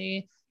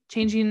 actually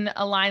changing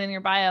a line in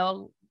your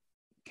bio,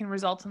 can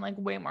result in like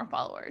way more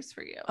followers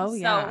for you.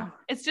 So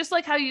it's just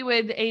like how you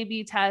would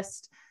A/B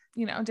test,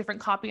 you know,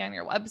 different copy on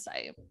your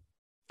website.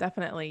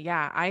 Definitely.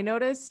 Yeah. I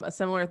noticed a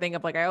similar thing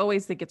of like, I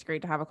always think it's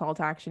great to have a call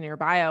to action in your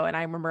bio. And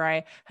I remember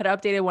I had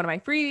updated one of my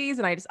freebies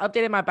and I just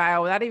updated my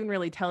bio without even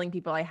really telling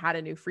people I had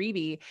a new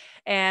freebie.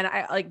 And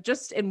I like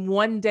just in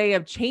one day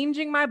of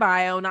changing my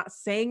bio, not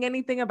saying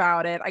anything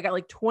about it, I got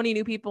like 20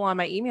 new people on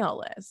my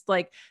email list.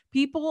 Like,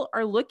 people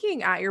are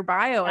looking at your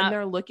bio and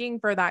they're looking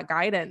for that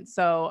guidance.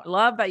 So I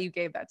love that you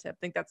gave that tip. I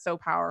think that's so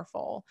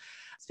powerful.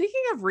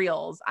 Speaking of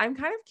Reels, I'm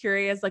kind of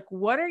curious, like,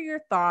 what are your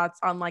thoughts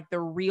on like the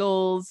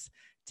Reels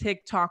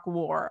TikTok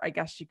war, I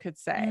guess you could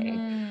say?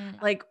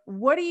 Like,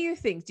 what do you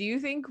think? Do you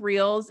think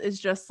Reels is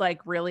just like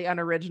really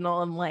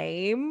unoriginal and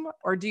lame?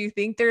 Or do you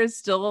think there's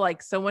still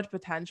like so much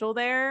potential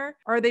there?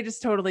 Or are they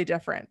just totally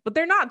different? But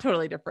they're not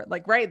totally different.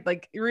 Like, right?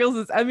 Like Reels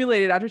is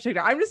emulated after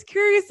TikTok. I'm just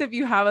curious if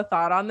you have a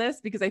thought on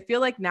this, because I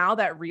feel like now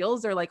that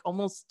Reels are like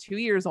almost 2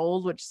 years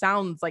old, which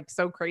sounds like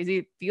so crazy.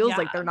 It feels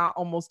like they're not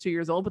almost 2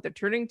 years old, but they're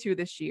turning 2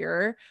 this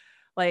year.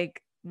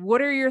 Like,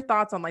 what are your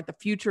thoughts on like the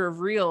future of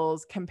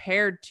Reels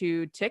compared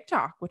to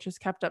TikTok, which has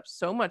kept up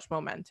so much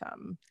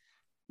momentum?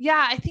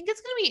 Yeah, I think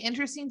it's going to be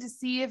interesting to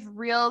see if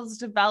Reels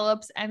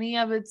develops any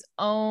of its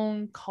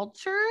own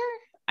culture.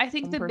 I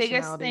think the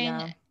biggest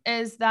thing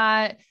is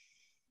that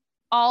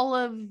all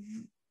of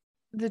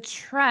the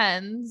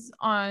trends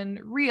on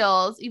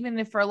Reels, even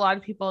if for a lot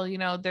of people, you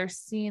know, they're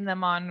seeing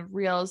them on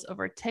Reels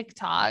over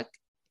TikTok,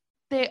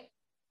 they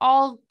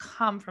all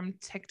come from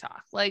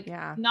TikTok. Like,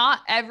 not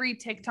every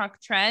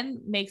TikTok trend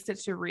makes it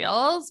to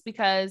Reels,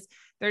 because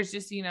there's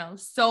just, you know,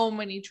 so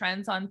many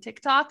trends on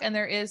TikTok, and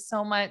there is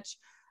so much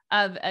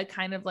of a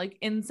kind of like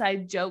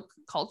inside joke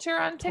culture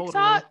on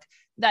TikTok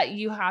that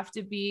you have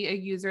to be a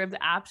user of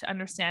the app to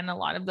understand a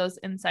lot of those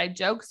inside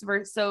jokes.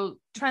 So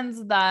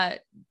trends that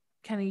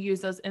kind of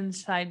use those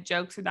inside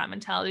jokes or that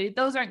mentality,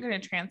 those aren't going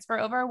to transfer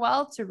over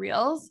well to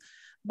Reels.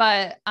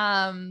 But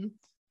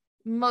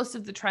most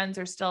of the trends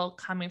are still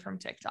coming from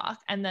TikTok,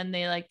 and then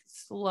they like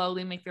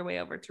slowly make their way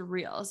over to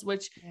Reels,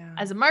 which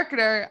as a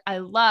marketer, I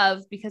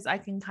love, because I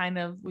can kind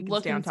of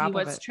look and see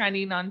what's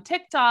trending on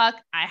TikTok.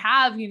 I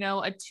have, you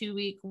know, a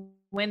 2-week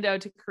window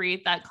to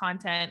create that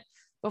content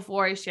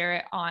before I share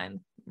it on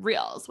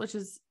Reels, which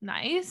is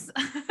nice.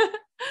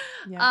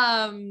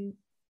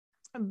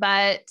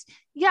 But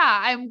yeah,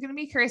 I'm going to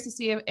be curious to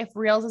see if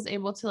Reels is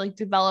able to like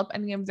develop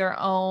any of their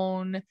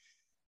own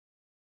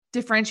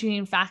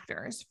differentiating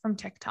factors from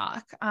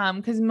TikTok.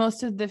 Because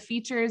most of the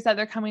features that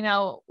they're coming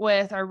out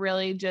with are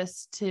really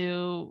just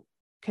to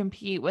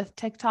compete with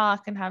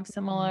TikTok and have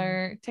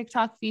similar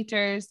TikTok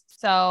features.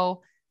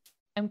 So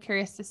I'm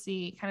curious to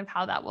see kind of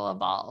how that will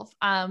evolve.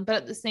 But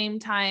at the same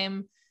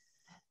time,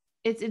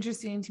 it's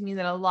interesting to me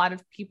that a lot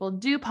of people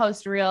do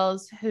post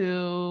Reels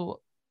who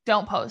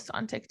don't post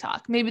on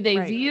TikTok. Maybe they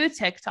view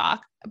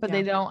TikTok, but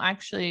they don't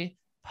actually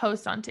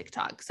post on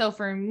TikTok. So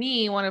for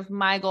me, one of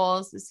my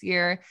goals this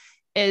year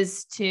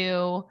is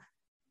to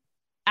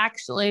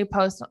actually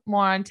post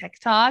more on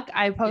TikTok.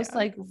 I post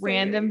like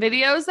random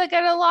videos that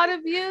get a lot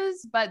of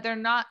views, but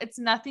it's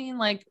nothing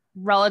like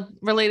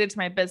related to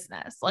my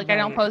business. Like I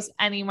don't post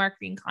any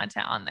marketing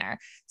content on there.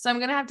 So I'm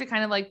going to have to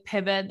kind of like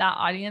pivot that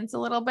audience a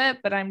little bit,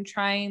 but I'm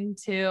trying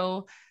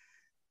to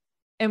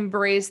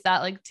embrace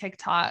that like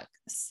TikTok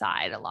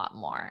side a lot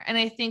more. And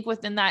I think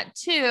within that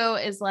too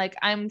is like,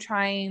 I'm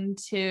trying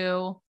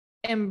to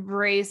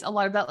embrace a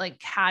lot of that like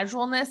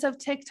casualness of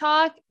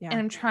TikTok. And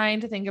I'm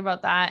trying to think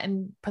about that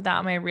and put that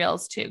on my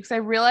Reels too. Cause I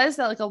realized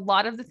that like a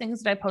lot of the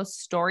things that I post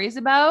stories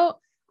about,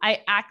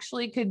 I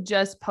actually could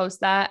just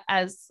post that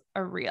as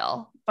a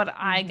reel, but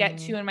I get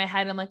too in my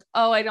head. I'm like,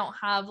 oh, I don't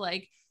have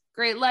like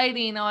great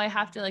lighting. Oh, I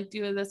have to like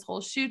do this whole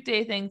shoot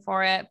day thing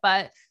for it.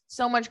 But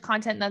so much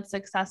content that's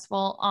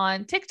successful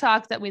on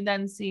TikTok that we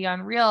then see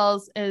on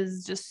Reels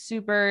is just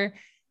super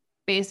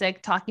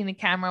basic, talking to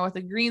camera with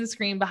a green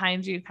screen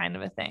behind you kind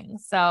of a thing.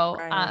 So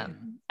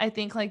I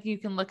think like you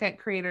can look at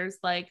creators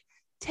like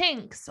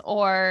Tinks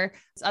or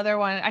this other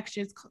one,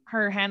 actually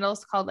her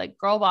handle's called like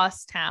Girl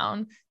Boss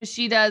Town.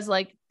 She does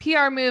like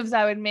PR moves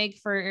I would make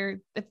for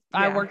if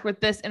I worked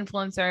with this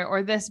influencer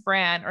or this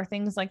brand or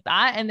things like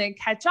that. And they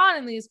catch on,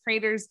 and these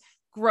creators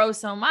grow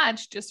so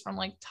much just from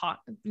like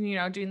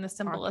doing the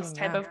simplest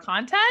type of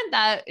content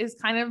that is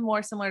kind of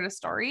more similar to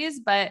stories.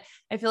 But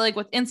I feel like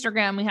with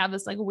Instagram, we have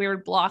this like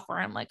weird block where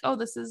I'm like, oh,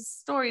 this is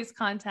stories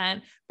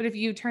content. But if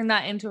you turn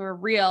that into a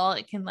reel,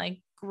 it can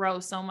like grow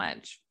so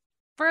much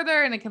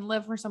further and it can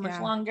live for so much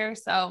longer.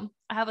 So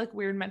I have like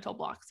weird mental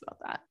blocks about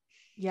that.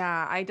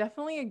 Yeah, I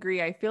definitely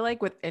agree. I feel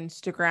like with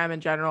Instagram in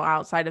general,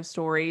 outside of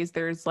stories,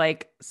 there's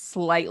like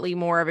slightly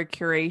more of a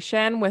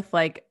curation. With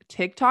like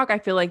TikTok, I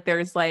feel like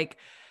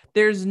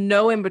there's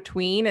no in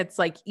between. It's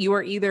like you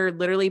are either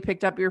literally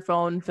picked up your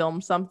phone,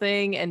 filmed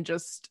something and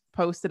just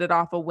posted it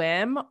off a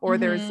whim, or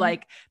there's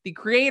like the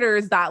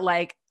creators that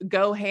like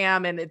go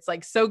ham and it's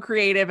like so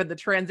creative and the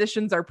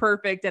transitions are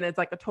perfect and it's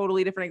like a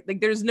totally different, like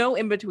there's no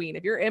in between.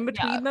 If you're in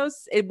between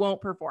those, it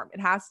won't perform.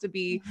 It has to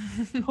be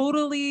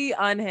totally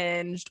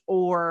unhinged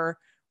or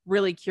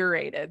really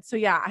curated. So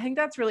yeah, I think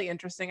that's really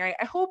interesting. I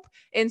hope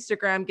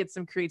Instagram gets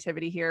some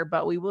creativity here,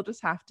 but we will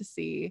just have to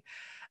see.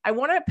 I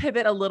want to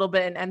pivot a little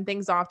bit and end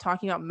things off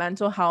talking about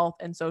mental health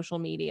and social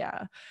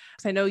media.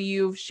 So I know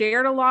you've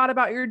shared a lot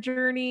about your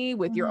journey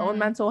with your own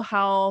mental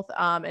health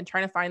and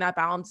trying to find that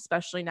balance,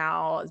 especially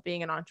now as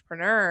being an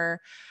entrepreneur.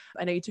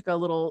 I know you took a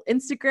little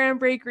Instagram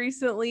break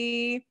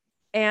recently.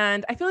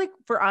 And I feel like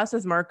for us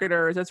as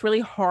marketers, it's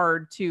really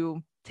hard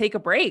to take a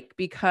break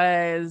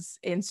because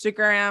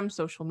Instagram,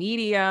 social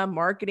media,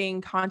 marketing,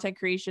 content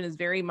creation is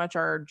very much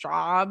our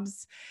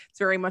jobs. It's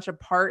very much a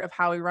part of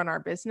how we run our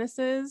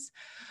businesses.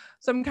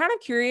 So I'm kind of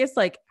curious,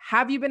 like,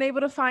 have you been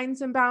able to find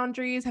some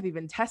boundaries? Have you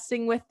been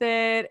testing with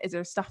it? Is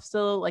there stuff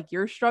still like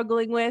you're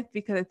struggling with?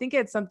 Because I think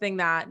it's something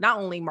that not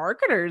only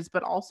marketers,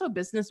 but also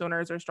business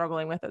owners are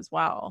struggling with as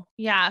well.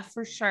 Yeah,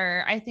 for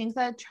sure. I think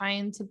that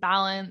trying to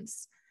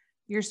balance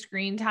your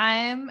screen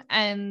time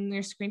and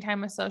your screen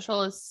time with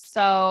social is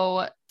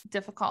so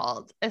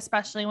difficult,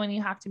 especially when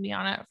you have to be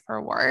on it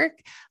for work.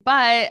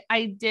 But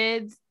I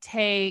did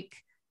take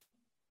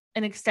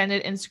an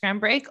extended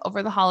Instagram break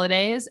over the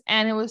holidays,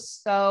 and it was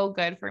so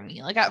good for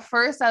me. Like at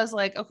first I was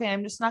like, okay,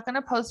 I'm just not going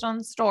to post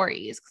on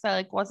stories because I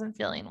like wasn't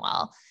feeling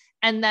well.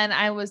 And then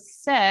I was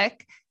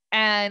sick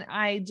and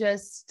I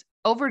just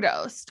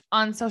overdosed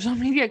on social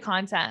media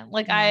content.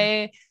 Like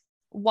I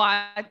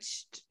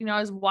watched, I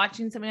was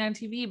watching something on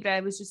TV, but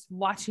I was just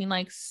watching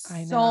like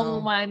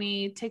so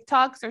many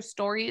TikToks or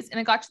stories. And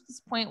it got to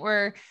this point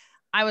where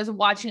I was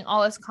watching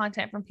all this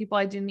content from people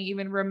I didn't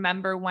even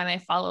remember when I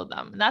followed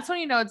them. And that's when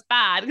you know it's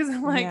bad, because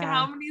I'm like,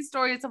 how many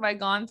stories have I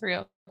gone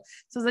through?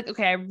 So I was like,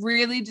 okay, I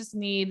really just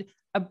need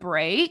a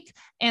break.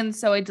 And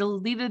so I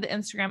deleted the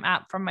Instagram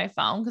app from my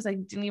phone because I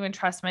didn't even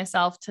trust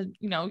myself to,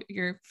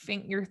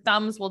 your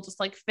thumbs will just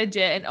like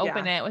fidget and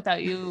open it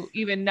without you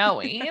even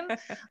knowing.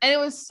 And it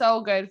was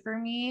so good for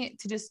me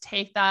to just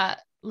take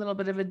that little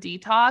bit of a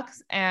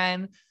detox.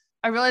 And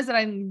I realized that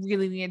I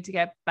really needed to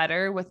get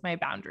better with my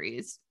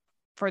boundaries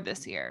for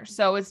this year.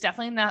 So it's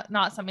definitely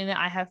not something that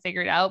I have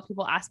figured out.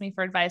 People ask me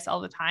for advice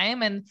all the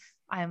time, and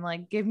I'm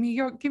like, give me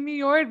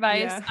your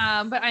advice.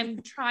 But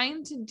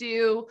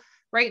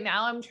right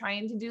now I'm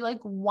trying to do like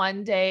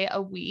one day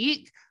a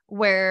week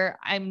where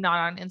I'm not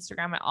on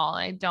Instagram at all.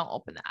 And I don't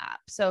open the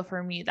app. So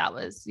for me, that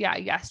was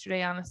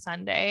yesterday on a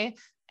Sunday.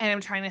 And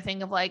I'm trying to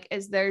think of like,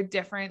 is there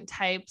different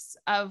types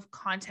of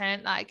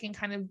content that I can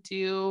kind of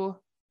do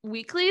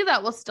weekly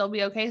that will still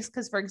be okay?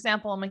 Because for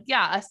example, I'm like,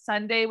 a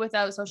Sunday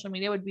without social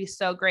media would be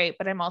so great,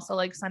 but I'm also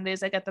like,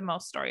 Sundays I get the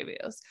most story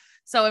views.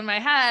 So in my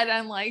head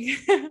I'm like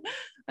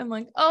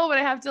oh, but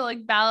I have to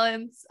like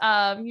balance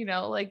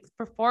like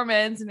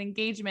performance and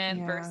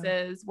engagement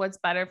versus what's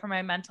better for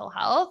my mental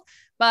health.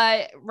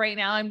 But right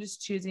now I'm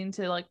just choosing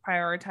to like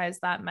prioritize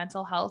that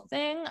mental health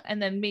thing,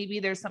 and then maybe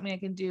there's something I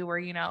can do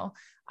where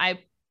I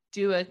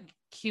do a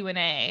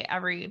Q&A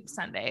every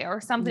Sunday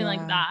or something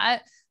like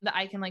that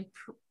I can like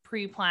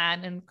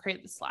pre-plan and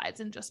create the slides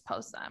and just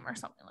post them or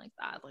something like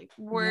that. Like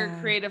we're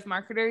creative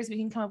marketers. We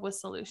can come up with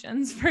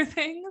solutions for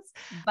things,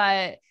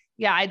 but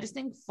I just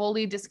think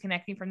fully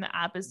disconnecting from the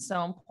app is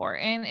so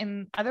important.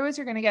 And otherwise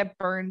you're going to get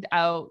burned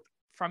out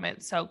from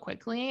it so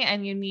quickly,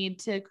 and you need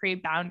to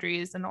create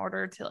boundaries in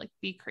order to like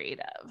be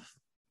creative.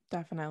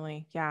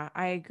 Definitely. Yeah,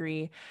 I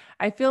agree.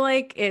 I feel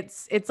like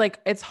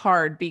it's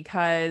hard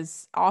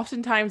because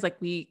oftentimes like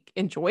we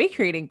enjoy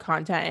creating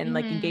content and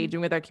like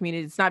engaging with our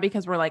community. It's not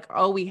because we're like,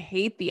 oh, we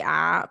hate the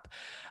app,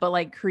 but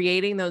like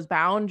creating those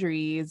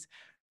boundaries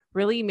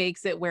really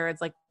makes it where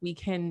it's like we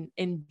can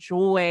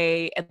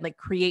enjoy and like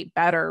create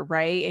better,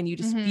 right? And you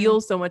just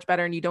feel so much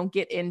better and you don't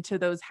get into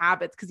those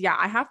habits. Cause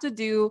I have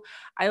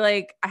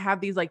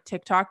these like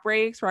TikTok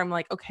breaks where I'm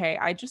like, okay,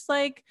 I just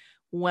like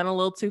went a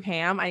little too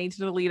ham. I need to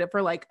delete it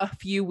for like a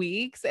few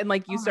weeks. And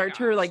like you start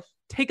to like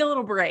take a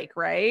little break,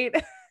 right?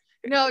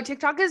 No,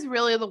 TikTok is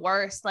really the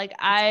worst. Like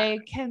I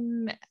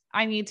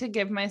need to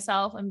give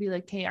myself and be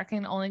like, hey, I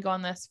can only go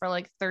on this for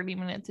like 30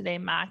 minutes a day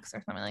max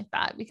or something like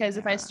that. Because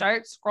if I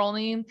start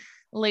scrolling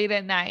late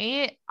at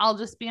night, I'll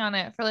just be on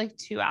it for like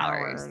 2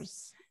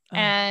 hours.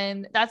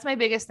 And that's my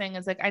biggest thing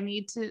is like,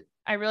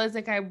 I realize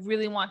like I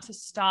really want to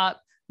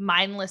stop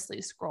mindlessly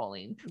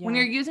scrolling. When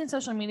you're using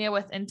social media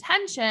with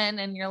intention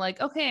and you're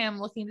like, okay, I'm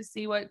looking to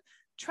see what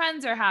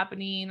trends are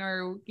happening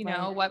or,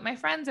 what my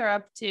friends are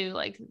up to,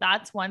 like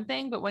that's one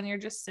thing. But when you're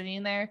just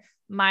sitting there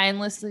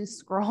mindlessly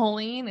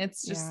scrolling,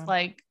 it's just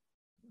like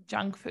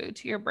junk food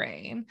to your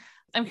brain.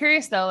 I'm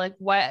curious though, like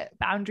what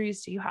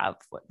boundaries do you have?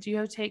 What do you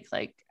have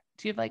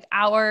like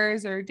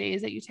hours or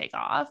days that you take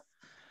off?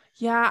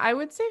 Yeah, I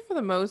would say for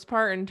the most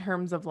part, in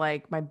terms of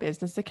like my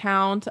business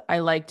account, I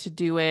like to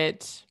do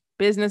it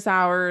business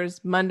hours,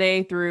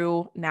 Monday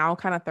through now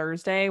kind of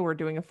Thursday. We're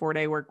doing a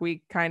 4-day work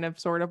week, kind of,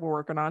 sort of. We're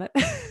working on it.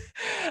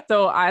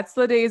 So that's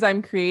the days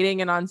I'm creating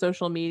and on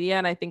social media.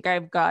 And I think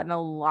I've gotten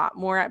a lot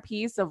more at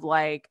peace of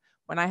like,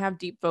 when I have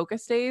deep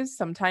focus days,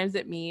 sometimes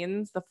it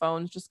means the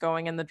phone's just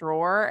going in the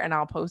drawer and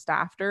I'll post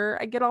after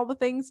I get all the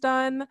things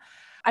done.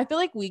 I feel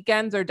like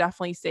weekends are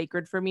definitely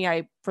sacred for me.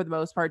 I, for the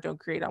most part, don't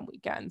create on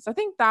weekends. I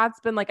think that's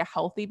been like a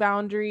healthy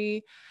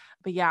boundary.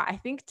 But I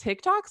think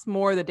TikTok's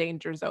more the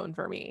danger zone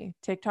for me.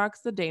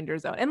 TikTok's the danger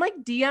zone. And like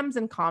DMs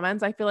and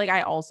comments, I feel like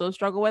I also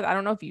struggle with. I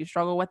don't know if you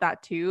struggle with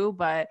that too,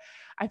 but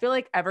I feel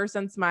like ever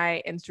since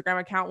my Instagram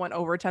account went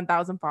over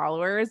 10,000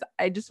 followers,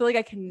 I just feel like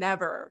I can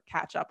never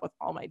catch up with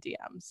all my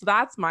DMs. So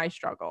that's my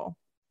struggle.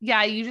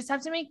 Yeah, you just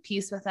have to make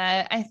peace with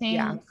it. I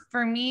think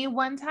for me,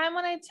 one time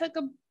when I took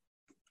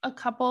a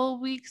couple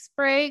weeks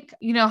break,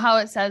 you know how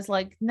it says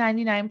like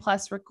 99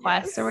 plus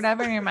requests or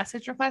whatever in your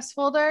message request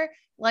folder.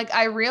 like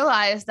I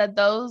realized that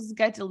those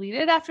get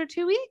deleted after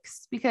 2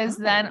 weeks because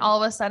then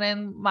all of a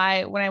sudden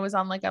when I was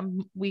on like a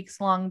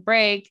weeks long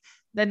break,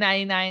 the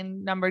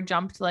 99 number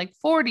jumped to like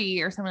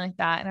 40 or something like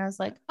that. And I was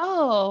like,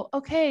 oh,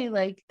 okay.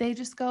 Like they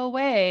just go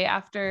away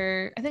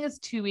after, I think it's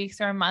 2 weeks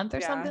or a month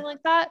or something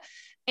like that.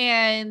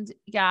 And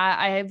yeah,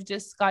 I have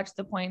just got to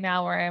the point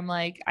now where I'm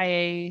like,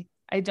 I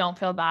don't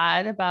feel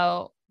bad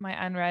about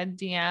my unread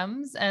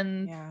DMs,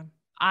 and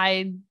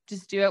I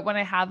just do it when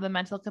I have the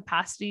mental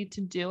capacity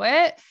to do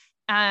it.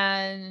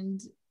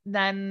 And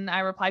then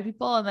I reply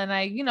people, and then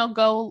I,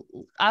 go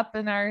up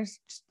in our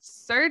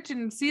search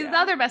and see the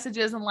other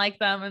messages and like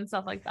them and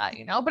stuff like that,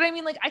 but I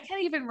mean, like, I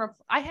can't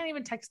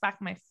even text back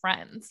my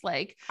friends.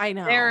 Like, I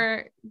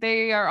know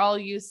they are all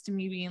used to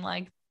me being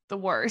like the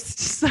worst.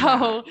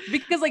 So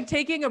because like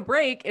taking a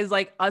break is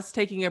like us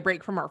taking a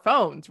break from our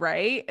phones,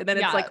 right? And then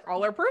it's like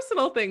all our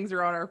personal things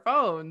are on our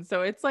phones.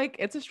 So it's like,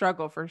 it's a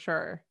struggle for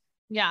sure.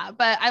 Yeah.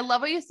 But I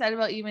love what you said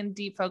about even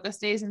deep focus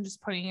days and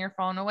just putting your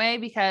phone away,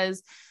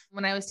 because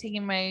when I was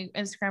taking my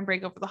Instagram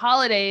break over the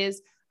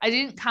holidays, I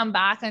didn't come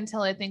back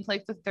until I think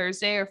like the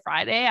Thursday or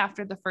Friday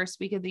after the first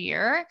week of the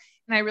year.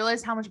 And I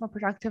realized how much more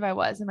productive I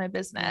was in my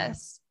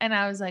business. And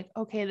I was like,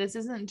 okay, this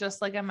isn't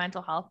just like a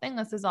mental health thing.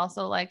 This is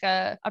also like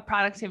a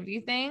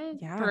productivity thing.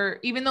 For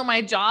even though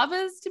my job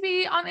is to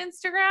be on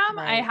Instagram,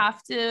 I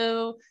have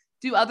to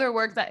do other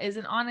work that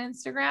isn't on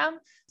Instagram.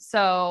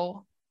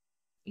 So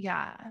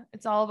yeah,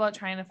 it's all about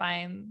trying to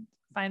find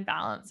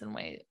balance and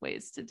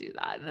ways to do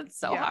that. And it's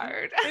so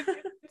hard.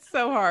 It's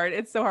so hard.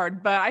 It's so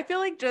hard. But I feel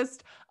like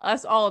just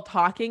us all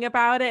talking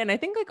about it, and I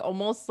think like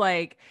almost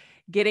like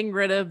getting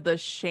rid of the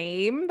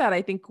shame that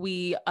I think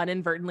we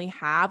inadvertently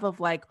have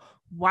of like,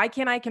 why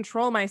can't I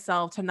control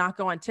myself to not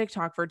go on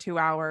TikTok for 2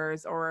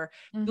 hours or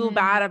feel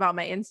bad about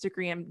my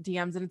Instagram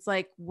DMs? And it's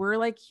like, we're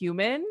like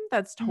human.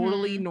 That's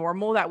totally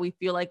normal that we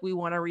feel like we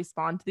want to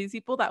respond to these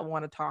people that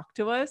want to talk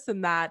to us,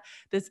 and that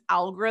this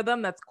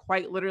algorithm that's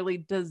quite literally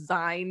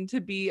designed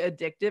to be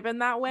addictive in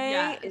that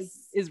way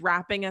is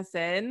wrapping us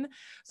in.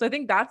 So I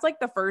think that's like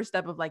the first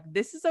step of like,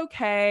 this is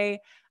okay.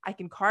 I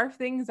can carve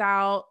things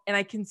out and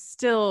I can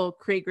still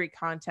create great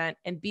content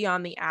and be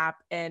on the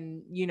app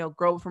and,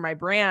 grow for my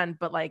brand.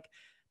 But like,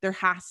 there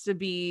has to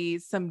be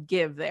some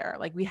give there.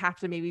 Like we have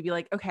to maybe be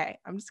like, okay,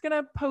 I'm just going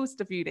to post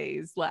a few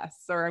days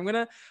less, or I'm going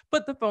to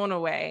put the phone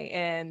away.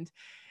 And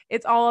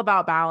it's all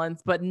about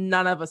balance, but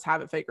none of us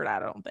have it figured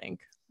out. I don't think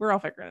we're all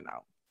figuring it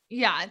out.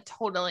 Yeah,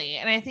 totally.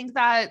 And I think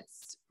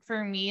that's,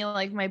 for me,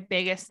 like my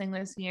biggest thing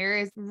this year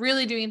is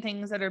really doing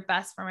things that are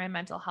best for my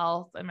mental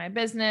health and my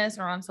business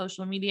or on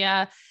social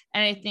media.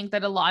 And I think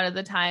that a lot of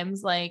the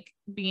times, like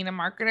being a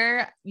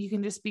marketer, you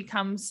can just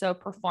become so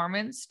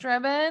performance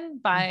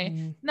driven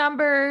by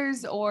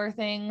numbers or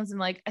things. And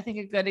like, I think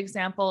a good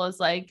example is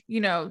like,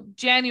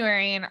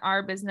 January in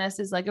our business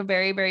is like a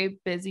very, very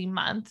busy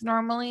month.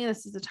 Normally,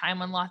 this is a time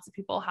when lots of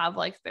people have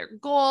like their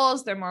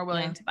goals. They're more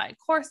willing to buy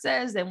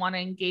courses. They want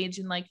to engage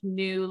in like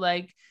new,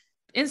 like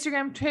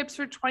Instagram tips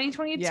for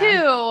 2022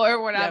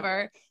 or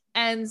whatever.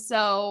 And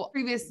so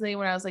previously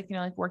when I was like,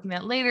 like working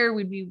that later,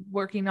 we'd be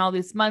working all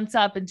these months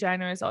up, and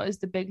January is always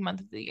the big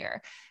month of the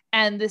year.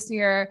 And this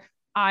year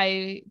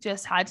I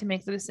just had to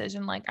make the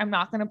decision, like, I'm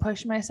not going to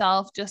push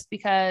myself just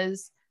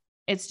because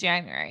it's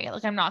January.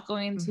 Like, I'm not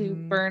going to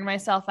burn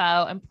myself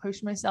out and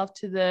push myself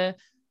to the,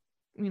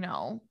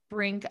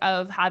 brink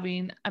of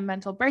having a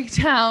mental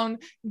breakdown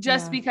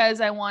just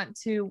because I want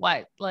to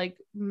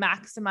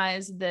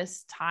maximize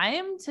this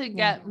time to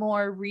get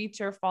more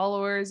reach or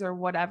followers or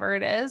whatever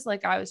it is.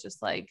 Like, I was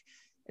just like,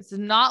 it's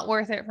not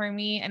worth it for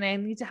me. And I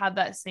need to have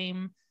that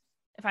same,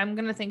 if I'm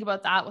going to think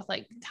about that with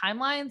like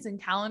timelines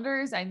and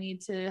calendars, I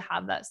need to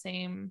have that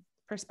same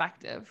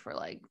perspective for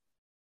like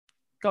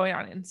going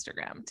on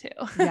Instagram too.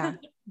 Yeah,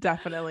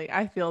 definitely.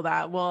 I feel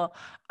that. Well,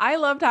 I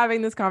loved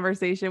having this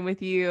conversation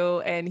with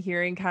you and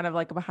hearing kind of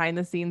like behind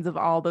the scenes of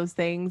all those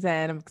things.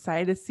 And I'm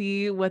excited to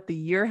see what the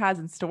year has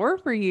in store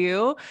for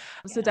you.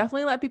 So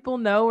definitely let people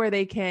know where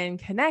they can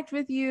connect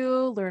with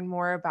you, learn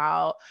more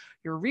about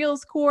your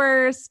Reels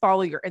course,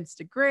 follow your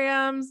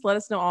Instagrams. Let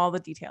us know all the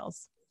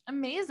details.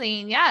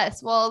 Amazing.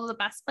 Yes. Well, the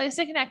best place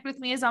to connect with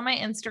me is on my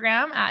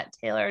Instagram at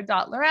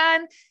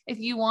taylor.loren. If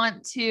you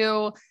want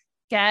to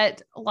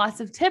get lots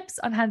of tips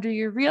on how to do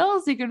your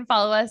Reels, you can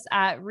follow us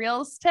at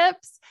Reels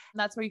Tips.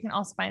 That's where you can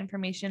also find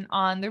information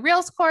on the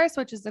Reels course,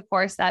 which is the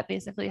course that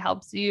basically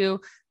helps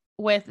you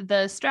with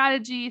the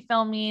strategy,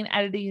 filming,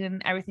 editing,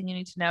 and everything you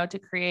need to know to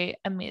create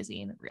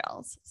amazing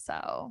Reels.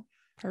 So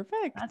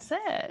perfect. That's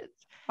it.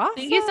 Awesome.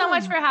 Thank you so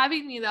much for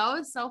having me, though.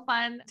 It's so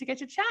fun to get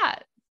to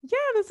chat. Yeah,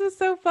 this was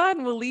so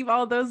fun. We'll leave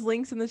all those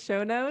links in the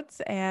show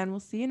notes, and we'll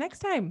see you next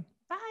time.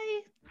 Bye.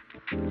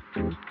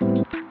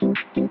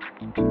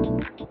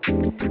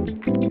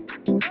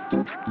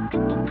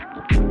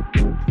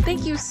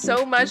 Thank you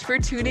so much for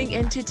tuning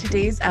into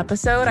today's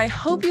episode. I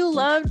hope you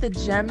loved the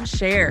gems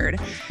shared.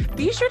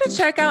 Be sure to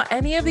check out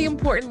any of the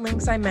important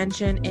links I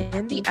mentioned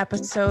in the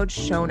episode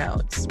show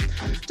notes.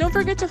 Don't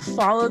forget to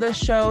follow the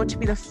show to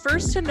be the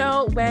first to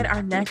know when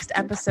our next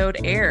episode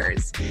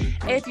airs.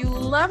 If you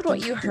loved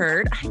what you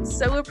heard, I'd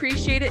so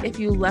appreciate it if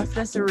you left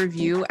us a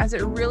review, as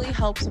it really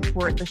helps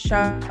support the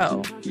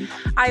show.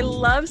 I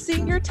love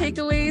seeing your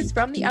takeaways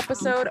from the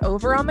episode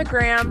over on the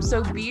gram,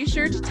 so be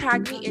sure to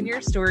tag me in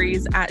your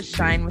stories at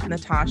Shine with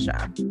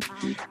Natasha.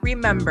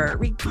 Remember,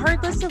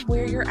 regardless of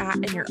where you're at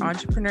in your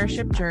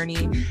entrepreneurship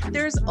journey,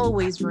 there's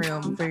always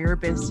room for your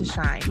biz to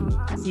shine.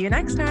 See you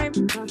next time.